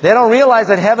 They don't realize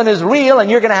that heaven is real and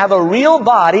you're going to have a real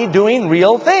body doing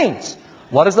real things.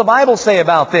 What does the Bible say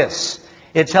about this?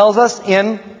 It tells us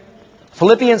in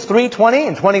Philippians 3:20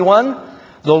 and 21,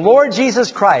 the Lord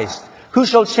Jesus Christ, who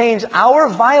shall change our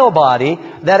vile body,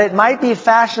 that it might be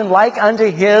fashioned like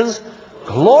unto His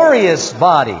glorious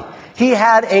body. He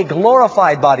had a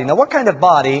glorified body. Now, what kind of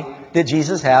body did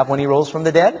Jesus have when He rose from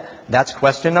the dead? That's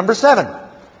question number 7.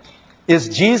 Is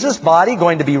Jesus' body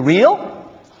going to be real?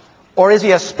 Or is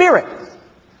He a spirit?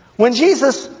 When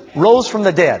Jesus rose from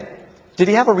the dead, did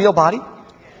He have a real body?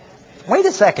 Wait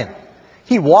a second.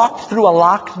 He walked through a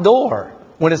locked door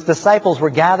when His disciples were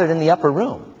gathered in the upper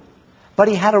room. But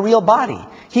He had a real body.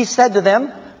 He said to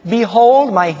them,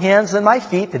 behold my hands and my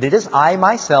feet, that it is I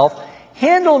myself.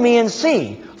 Handle me and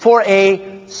see. For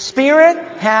a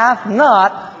spirit hath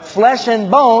not flesh and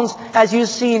bones, as you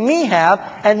see me have.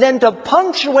 And then to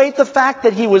punctuate the fact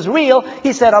that He was real,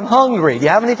 He said, I'm hungry. Do you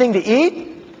have anything to eat?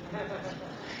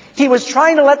 He was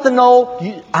trying to let them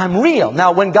know, I'm real.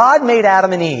 Now, when God made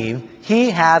Adam and Eve, He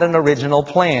had an original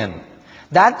plan.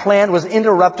 That plan was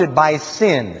interrupted by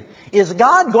sin. Is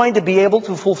God going to be able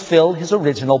to fulfill His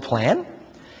original plan?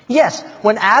 Yes.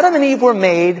 When Adam and Eve were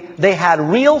made, they had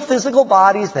real physical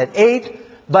bodies that ate,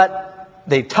 but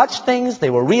they touched things. They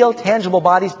were real, tangible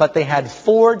bodies, but they had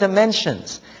 4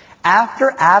 dimensions.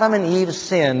 After Adam and Eve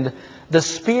sinned, the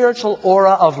spiritual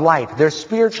aura of light, their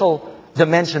spiritual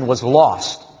dimension was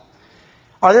lost.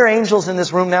 Are there angels in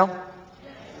this room now?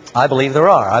 I believe there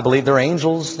are. I believe there are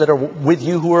angels that are with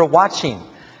you who are watching.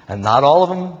 And not all of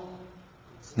them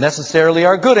necessarily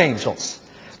are good angels.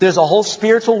 There's a whole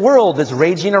spiritual world that's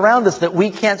raging around us that we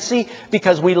can't see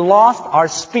because we lost our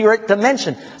spirit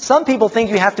dimension. Some people think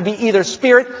you have to be either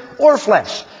spirit or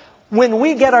flesh. When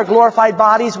we get our glorified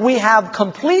bodies, we have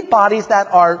complete bodies that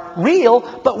are real,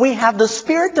 but we have the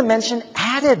spirit dimension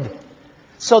added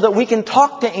so that we can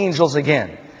talk to angels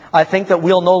again. I think that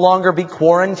we'll no longer be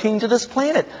quarantined to this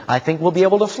planet. I think we'll be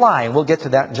able to fly, and we'll get to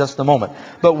that in just a moment.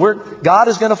 But God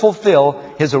is going to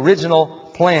fulfill His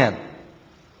original plan.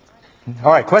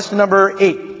 All right, question number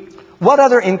 8. What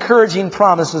other encouraging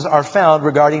promises are found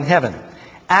regarding heaven?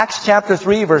 Acts chapter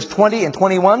 3, verse 20 and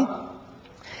 21.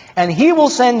 And He will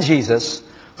send Jesus,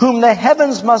 whom the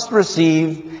heavens must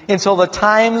receive until the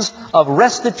times of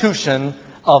restitution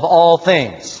of all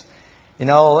things. You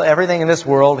know, everything in this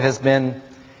world has been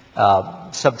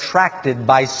subtracted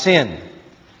by sin.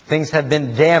 Things have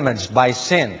been damaged by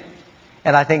sin.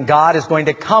 And I think God is going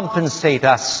to compensate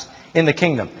us in the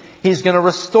kingdom. He's going to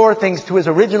restore things to His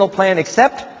original plan,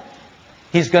 except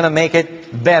He's going to make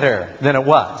it better than it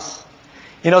was.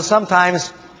 You know,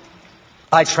 sometimes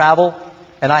I travel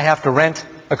and I have to rent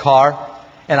a car,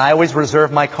 and I always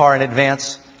reserve my car in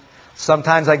advance.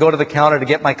 Sometimes I go to the counter to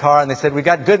get my car, and they said, we've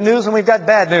got good news and we've got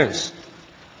bad news.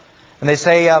 And they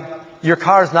say, your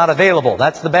car's not available.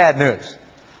 That's the bad news.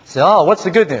 I say, oh, what's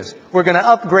the good news? We're going to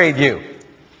upgrade you.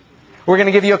 We're going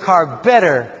to give you a car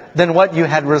better than what you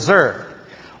had reserved.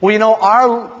 Well, you know,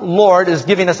 our Lord is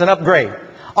giving us an upgrade.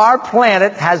 Our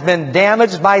planet has been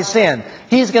damaged by sin.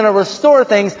 He's going to restore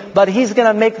things, but He's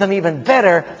going to make them even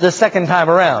better the second time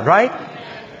around, right?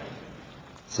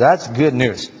 So that's good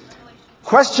news.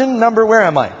 Question number, where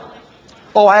am I?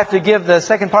 Oh, I have to give the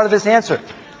second part of this answer.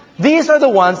 These are the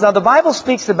ones, now the Bible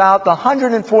speaks about the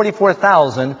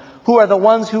 144,000 who are the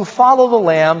ones who follow the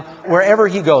Lamb wherever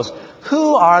He goes.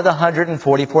 Who are the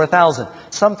 144,000?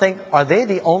 Some think, are they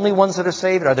the only ones that are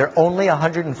saved? Are there only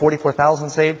 144,000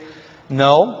 saved?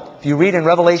 No. If you read in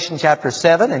Revelation chapter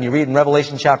 7 and you read in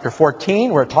Revelation chapter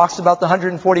 14 where it talks about the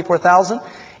 144,000,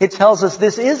 it tells us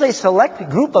this is a select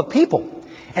group of people.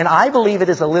 And I believe it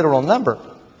is a literal number.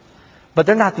 But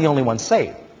they're not the only ones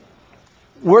saved.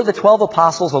 Were the 12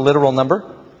 apostles a literal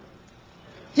number?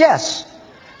 Yes.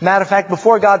 Matter of fact,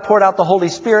 before God poured out the Holy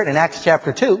Spirit in Acts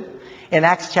chapter 2, in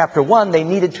Acts chapter 1, they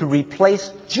needed to replace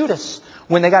Judas.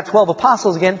 When they got 12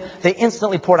 apostles again, they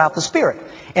instantly poured out the Spirit.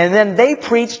 And then they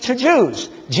preached to Jews.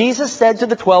 Jesus said to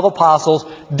the 12 apostles,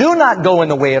 do not go in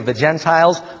the way of the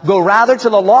Gentiles. Go rather to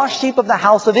the lost sheep of the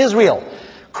house of Israel.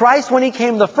 Christ, when He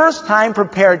came the first time,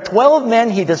 prepared 12 men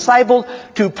He discipled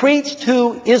to preach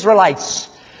to Israelites.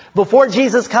 Before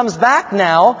Jesus comes back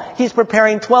now, He's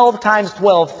preparing 12 times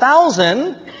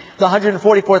 12,000, the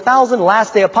 144,000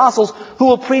 last day apostles who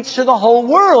will preach to the whole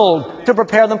world to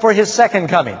prepare them for His second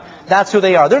coming. That's who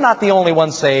they are. They're not the only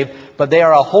ones saved, but they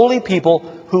are a holy people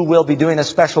who will be doing a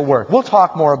special work. We'll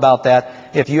talk more about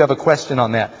that if you have a question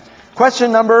on that.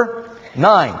 Question number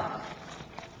 9.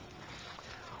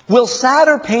 Will sad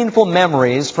or painful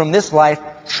memories from this life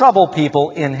trouble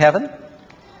people in heaven?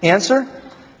 Answer: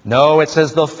 no. It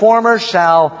says, the former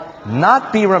shall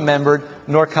not be remembered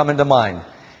nor come into mind.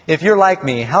 If you're like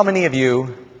me, how many of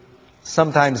you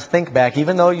sometimes think back,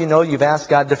 even though you know you've asked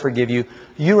God to forgive you,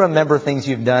 you remember things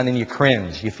you've done and you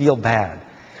cringe, you feel bad.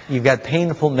 You've got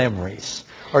painful memories.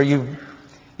 Or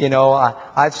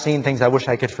I've seen things I wish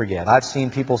I could forget. I've seen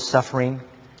people suffering.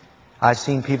 I've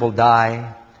seen people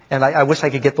die. And I wish I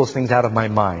could get those things out of my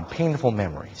mind. Painful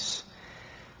memories.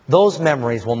 Those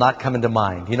memories will not come into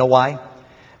mind. You know why?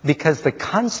 Because the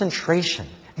concentration,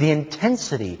 the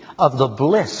intensity of the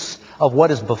bliss of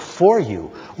what is before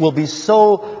you will be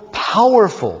so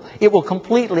powerful. It will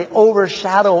completely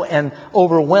overshadow and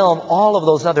overwhelm all of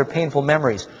those other painful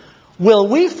memories. Will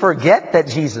we forget that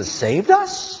Jesus saved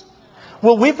us?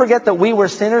 Will we forget that we were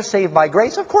sinners saved by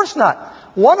grace? Of course not.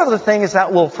 One of the things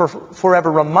that will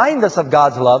forever remind us of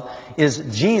God's love is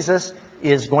Jesus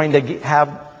is going to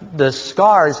have the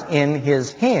scars in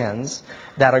His hands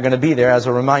that are going to be there as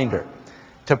a reminder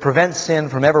to prevent sin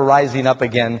from ever rising up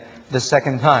again the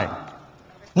second time.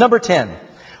 Number 10.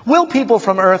 Will people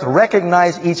from earth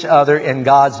recognize each other in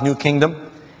God's new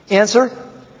kingdom? Answer: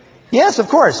 Yes, of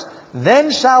course.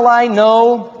 Then shall I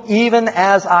know even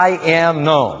as I am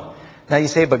known. Now you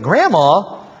say, but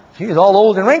Grandma, she's all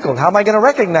old and wrinkled. How am I going to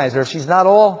recognize her if she's not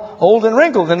all old and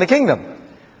wrinkled in the kingdom?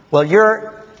 Well,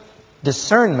 your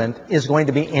discernment is going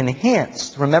to be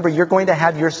enhanced. Remember, you're going to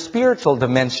have your spiritual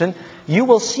dimension. You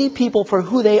will see people for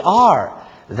who they are.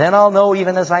 Then I'll know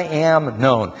even as I am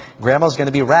known. Grandma's going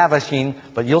to be ravishing,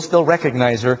 but you'll still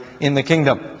recognize her in the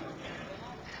kingdom.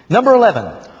 Number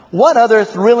 11. What other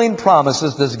thrilling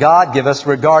promises does God give us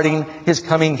regarding His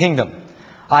coming kingdom?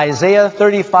 Isaiah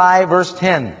 35 verse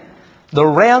 10. The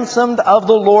ransomed of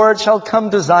the Lord shall come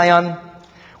to Zion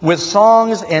with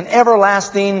songs and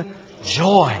everlasting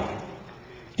joy.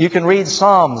 You can read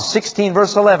Psalms 16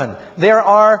 verse 11. There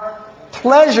are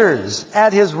pleasures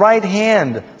at His right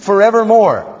hand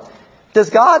forevermore.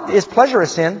 Is pleasure a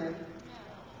sin?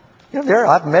 You know,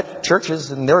 I've met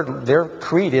churches and their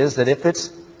creed is that if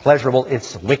it's pleasurable,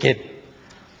 it's wicked.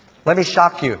 Let me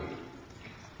shock you.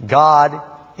 God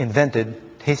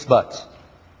invented taste buds.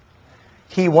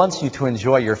 He wants you to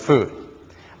enjoy your food.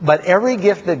 But every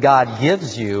gift that God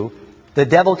gives you, the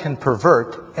devil can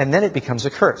pervert, and then it becomes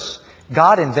a curse.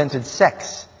 God invented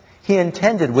sex. He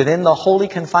intended within the holy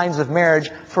confines of marriage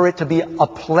for it to be a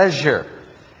pleasure.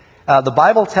 The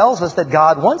Bible tells us that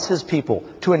God wants His people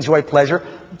to enjoy pleasure.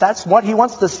 That's what He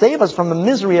wants to save us from the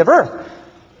misery of earth.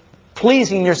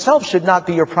 Pleasing yourself should not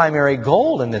be your primary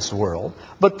goal in this world,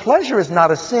 but pleasure is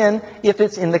not a sin if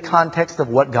it's in the context of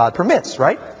what God permits,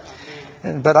 right?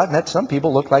 But I've met some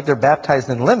people look like they're baptized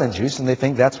in lemon juice and they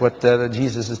think that's what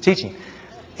Jesus is teaching.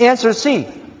 Answer C.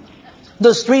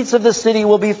 The streets of the city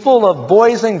will be full of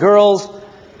boys and girls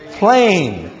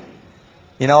playing.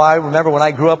 You know, I remember when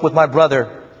I grew up with my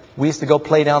brother, we used to go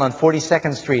play down on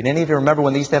 42nd Street. Any of you remember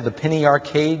when they used to have the penny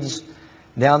arcades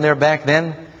down there back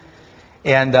then?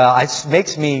 And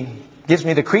gives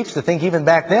me the creeps to think even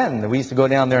back then that we used to go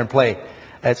down there and play.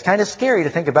 It's kind of scary to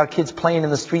think about kids playing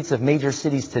in the streets of major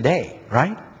cities today,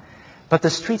 right? But the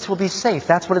streets will be safe.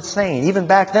 That's what it's saying. Even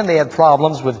back then they had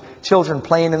problems with children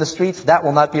playing in the streets. That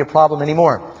will not be a problem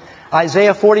anymore.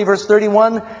 Isaiah 40 verse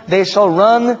 31, they shall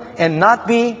run and not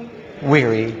be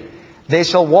weary. They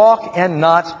shall walk and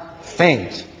not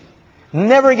faint.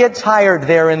 Never get tired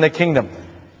there in the kingdom.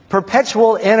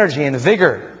 Perpetual energy and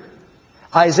vigor.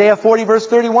 Isaiah 40 verse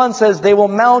 31 says they will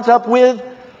mount up with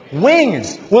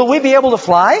wings. Will we be able to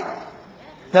fly?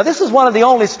 Now this is one of the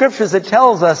only scriptures that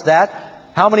tells us that.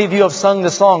 How many of you have sung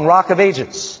the song Rock of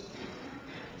Ages?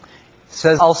 It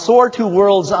says, I'll soar to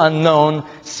worlds unknown,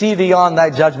 see thee on thy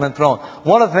judgment throne.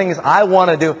 One of the things I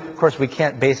want to do, of course we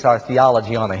can't base our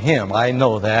theology on a hymn, I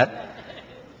know that.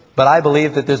 But I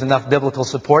believe that there's enough biblical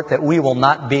support that we will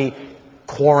not be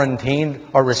quarantined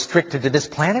or restricted to this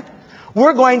planet.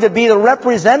 We're going to be the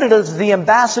representatives, the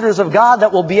ambassadors of God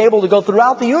that will be able to go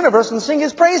throughout the universe and sing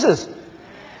His praises.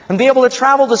 And be able to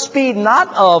travel the speed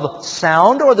not of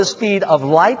sound or the speed of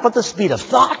light, but the speed of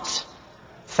thought.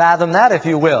 Fathom that, if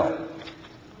you will.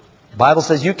 The Bible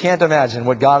says you can't imagine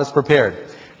what God has prepared.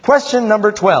 Question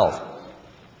number 12.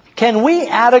 Can we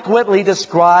adequately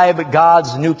describe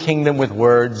God's new kingdom with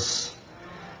words?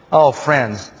 Oh,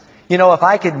 friends, you know, if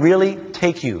I could really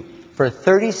take you for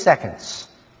 30 seconds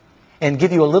and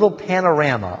give you a little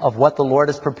panorama of what the Lord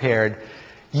has prepared,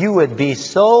 you would be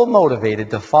so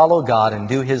motivated to follow God and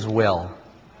do His will.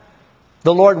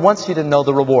 The Lord wants you to know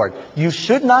the reward. You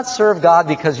should not serve God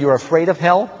because you're afraid of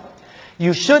hell.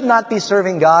 You should not be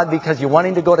serving God because you're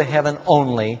wanting to go to heaven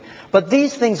only. But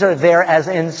these things are there as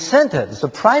incentives. The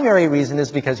primary reason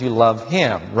is because you love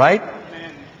Him, right?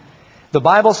 The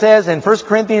Bible says in 1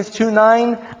 Corinthians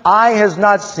 2:9, eye has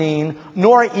not seen,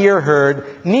 nor ear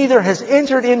heard, neither has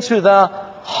entered into the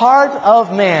heart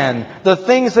of man the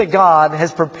things that God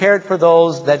has prepared for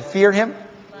those that fear Him,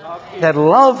 that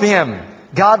love Him.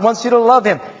 God wants you to love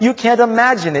Him. You can't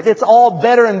imagine it. It's all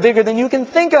better and bigger than you can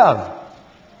think of.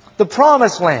 The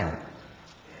promised land.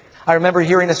 I remember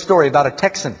hearing a story about a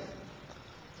Texan.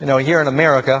 You know, here in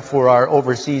America, for our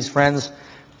overseas friends,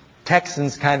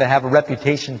 Texans kind of have a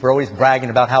reputation for always bragging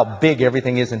about how big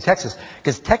everything is in Texas.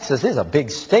 Because Texas is a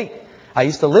big state. I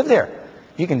used to live there.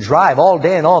 You can drive all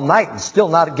day and all night and still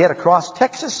not get across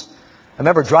Texas. I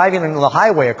remember driving on the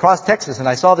highway across Texas and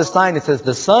I saw this sign that says,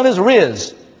 the sun is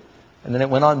riz. And then it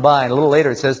went on by and a little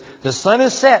later it says, the sun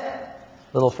is set.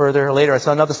 A little further later I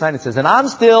saw another sign that says, and I'm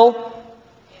still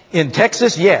in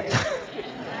Texas yet.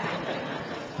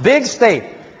 Big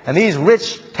state. And these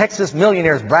rich Texas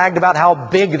millionaires bragged about how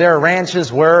big their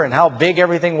ranches were and how big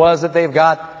everything was that they've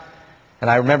got. And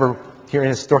I remember hearing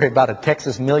a story about a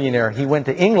Texas millionaire. He went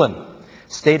to England,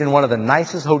 stayed in one of the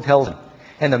nicest hotels.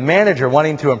 And the manager,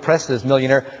 wanting to impress this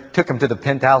millionaire, took him to the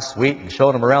penthouse suite and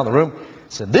showed him around the room.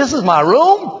 He said, "This is my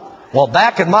room? Well,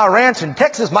 back at my ranch in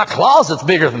Texas, my closet's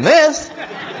bigger than this."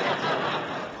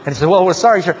 And he said, "Well, we're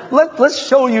sorry, sir. Let's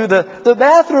show you the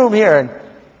bathroom here." And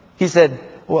he said,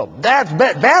 "Well, that's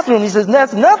bathroom." He says,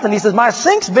 "That's nothing." He says, "My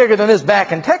sink's bigger than this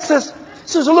back in Texas." He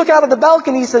says, "Look out of the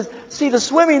balcony." He says, "See the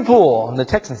swimming pool." And the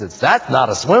Texan says, "That's not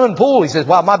a swimming pool." He says,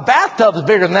 "Well, my bathtub's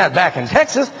bigger than that back in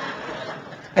Texas."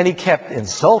 And he kept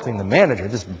insulting the manager,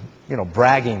 this,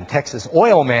 bragging Texas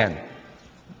oil man.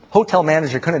 Hotel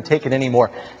manager couldn't take it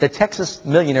anymore. The Texas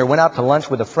millionaire went out to lunch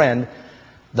with a friend.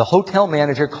 The hotel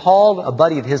manager called a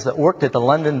buddy of his that worked at the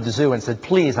London Zoo and said,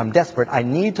 "Please, I'm desperate. I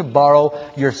need to borrow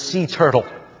your sea turtle." He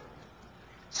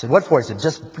said, "What for?" He said,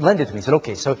 "Just lend it to me." He said,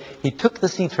 "Okay." So he took the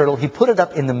sea turtle, he put it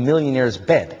up in the millionaire's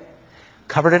bed,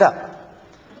 covered it up.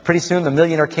 Pretty soon the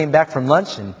millionaire came back from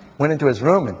lunch and went into his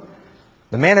room, and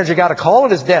the manager got a call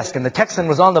at his desk, and the Texan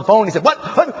was on the phone. He said,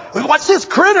 What's this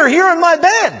critter here in my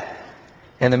bed?"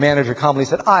 And the manager calmly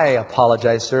said, "I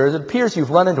apologize, sir. It appears you've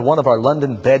run into one of our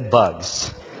London bed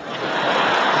bugs."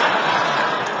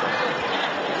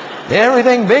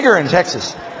 Everything bigger in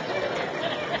Texas.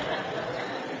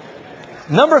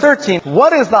 Number 13,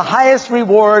 what is the highest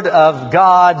reward of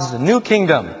God's new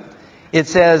kingdom? It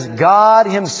says, God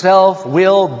himself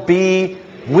will be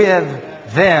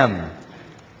with them.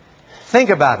 Think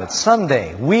about it.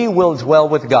 Someday we will dwell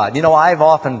with God. I've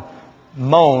often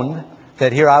moaned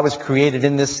that here I was created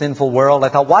in this sinful world. I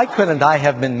thought, why couldn't I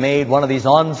have been made one of these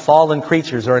unfallen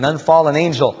creatures or an unfallen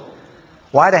angel?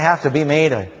 Why to have to be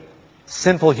made a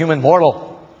sinful human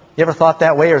mortal? You ever thought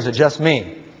that way, or is it just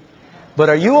me? But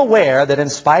are you aware that in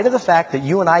spite of the fact that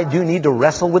you and I do need to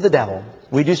wrestle with the devil,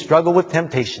 we do struggle with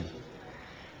temptation,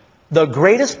 the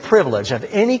greatest privilege of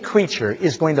any creature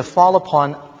is going to fall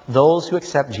upon those who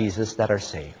accept Jesus that are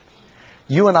saved.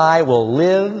 You and I will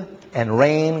live and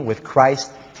reign with Christ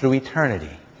through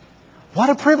eternity. What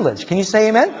a privilege. Can you say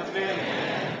amen?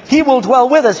 Amen. He will dwell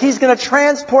with us. He's going to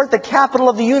transport the capital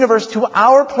of the universe to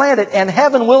our planet, and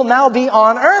heaven will now be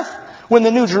on earth when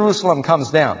the New Jerusalem comes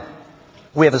down.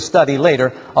 We have a study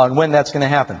later on when that's going to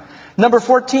happen. Number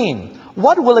 14,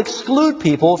 what will exclude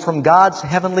people from God's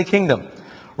heavenly kingdom?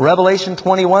 Revelation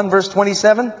 21 verse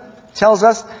 27 tells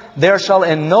us, "There shall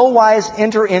in no wise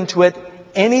enter into it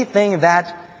anything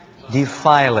that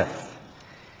defileth."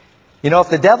 If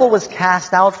the devil was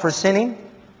cast out for sinning,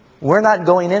 we're not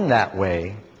going in that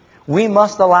way. We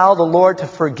must allow the Lord to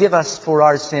forgive us for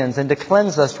our sins and to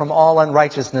cleanse us from all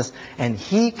unrighteousness. And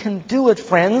He can do it,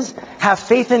 friends. Have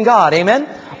faith in God. Amen?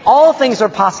 All things are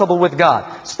possible with God.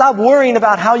 Stop worrying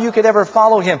about how you could ever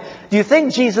follow Him. Do you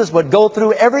think Jesus would go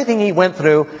through everything He went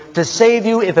through to save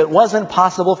you if it wasn't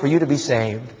possible for you to be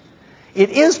saved?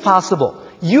 It is possible.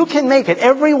 You can make it,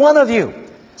 every one of you.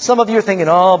 Some of you are thinking,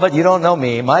 "Oh, but you don't know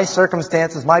me. My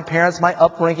circumstances, my parents, my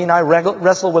upbringing, I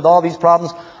wrestle with all these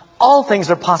problems." All things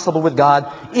are possible with God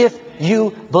if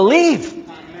you believe.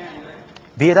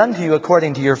 Be it unto you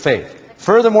according to your faith.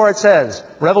 Furthermore, it says,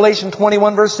 Revelation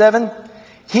 21 verse 7,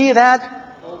 "He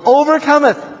that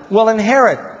overcometh will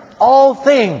inherit all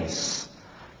things."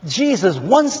 Jesus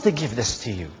wants to give this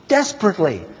to you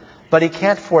desperately, but He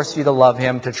can't force you to love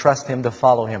Him, to trust Him, to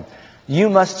follow Him. You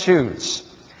must choose.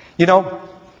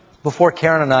 Before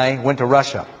Karen and I went to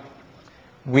Russia,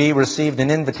 we received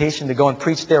an invitation to go and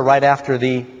preach there right after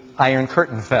the Iron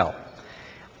Curtain fell.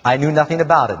 I knew nothing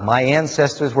about it. My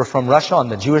ancestors were from Russia on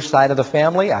the Jewish side of the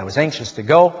family. I was anxious to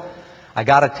go. I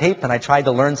got a tape and I tried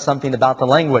to learn something about the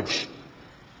language.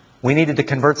 We needed to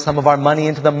convert some of our money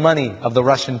into the money of the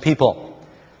Russian people.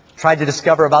 Tried to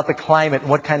discover about the climate and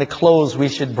what kind of clothes we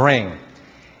should bring.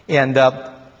 And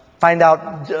find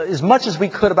out as much as we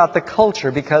could about the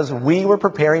culture, because we were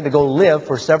preparing to go live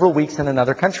for several weeks in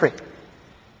another country.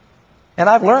 And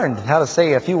I've learned how to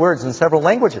say a few words in several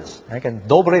languages. I can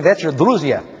 "Dobry večer,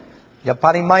 druzia." "Я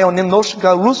понимаю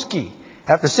немножко русский."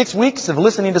 After 6 weeks of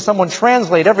listening to someone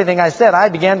translate everything I said, I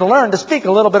began to learn to speak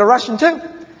a little bit of Russian too.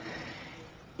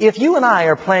 If you and I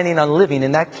are planning on living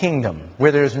in that kingdom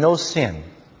where there's no sin,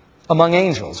 among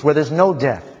angels, where there's no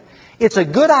death, it's a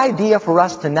good idea for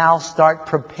us to now start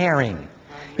preparing.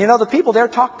 The people there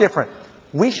talk different.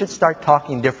 We should start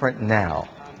talking different now.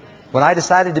 When I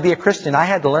decided to be a Christian, I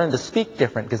had to learn to speak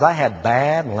different because I had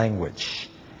bad language.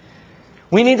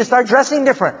 We need to start dressing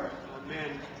different.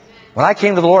 When I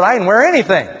came to the Lord, I didn't wear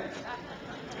anything.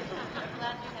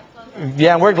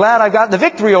 Yeah, and we're glad I've gotten the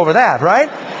victory over that, right?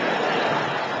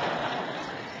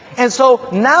 And so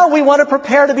now we want to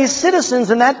prepare to be citizens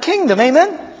in that kingdom,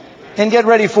 amen? And get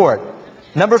ready for it.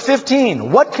 Number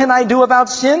 15, what can I do about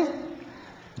sin?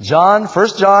 1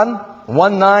 John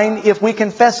 1:9, if we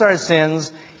confess our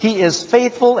sins, He is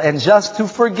faithful and just to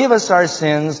forgive us our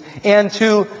sins and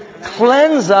to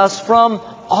cleanse us from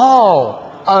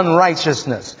all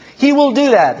unrighteousness. He will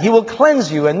do that. He will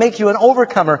cleanse you and make you an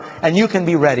overcomer, and you can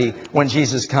be ready when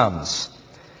Jesus comes.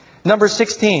 Number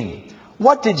 16,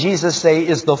 what did Jesus say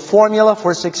is the formula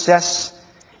for success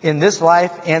in this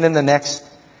life and in the next?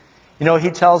 You know,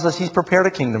 He tells us He's prepared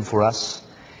a kingdom for us.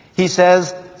 He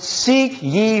says, seek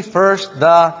ye first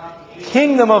the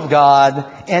kingdom of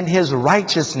God and His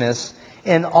righteousness,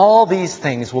 and all these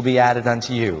things will be added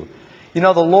unto you. You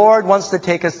know, the Lord wants to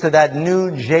take us to that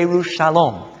new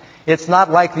Jerusalem. It's not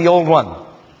like the old one.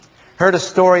 Heard a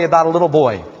story about a little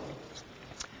boy.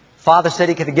 Father said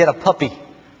he could get a puppy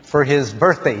for his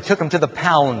birthday. He took him to the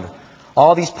pound.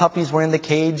 All these puppies were in the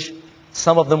cage.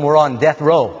 Some of them were on death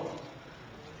row.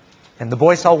 And the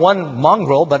boy saw one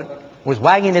mongrel, but was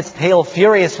wagging its tail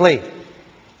furiously.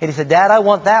 And he said, Dad, I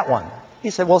want that one. He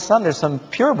said, well, son, there's some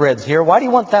purebreds here. Why do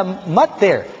you want that mutt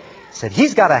there? He said,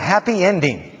 he's got a happy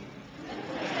ending.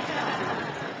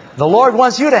 The Lord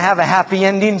wants you to have a happy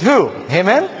ending too.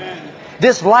 Amen?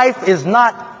 This life is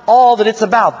not all that it's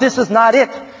about. This is not it.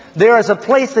 There is a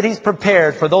place that He's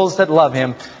prepared for those that love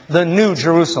Him, the New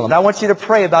Jerusalem. I want you to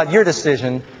pray about your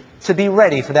decision to be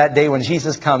ready for that day when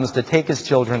Jesus comes to take His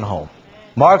children home.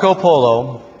 Marco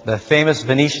Polo, the famous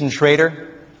Venetian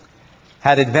trader,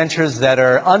 had adventures that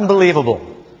are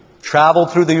unbelievable.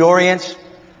 Traveled through the Orient,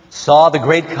 saw the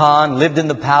Great Khan, lived in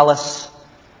the palace,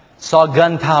 saw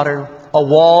gunpowder, a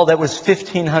wall that was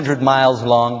 1,500 miles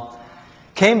long,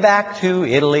 came back to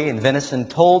Italy and Venice and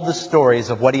told the stories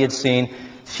of what he had seen.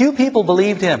 Few people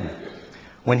believed him.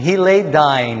 When he lay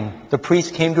dying, the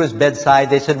priest came to his bedside.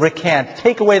 They said, recant,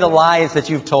 take away the lies that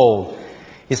you've told.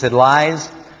 He said, lies?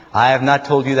 I have not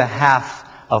told you the half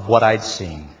of what I'd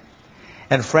seen.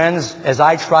 And friends, as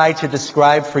I try to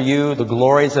describe for you the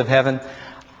glories of heaven,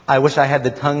 I wish I had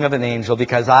the tongue of an angel,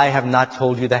 because I have not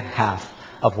told you the half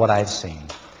of what I've seen.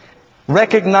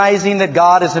 Recognizing that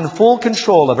God is in full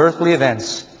control of earthly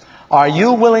events, are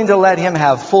you willing to let Him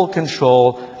have full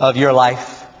control of your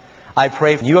life? I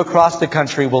pray you across the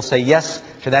country will say yes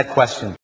to that question.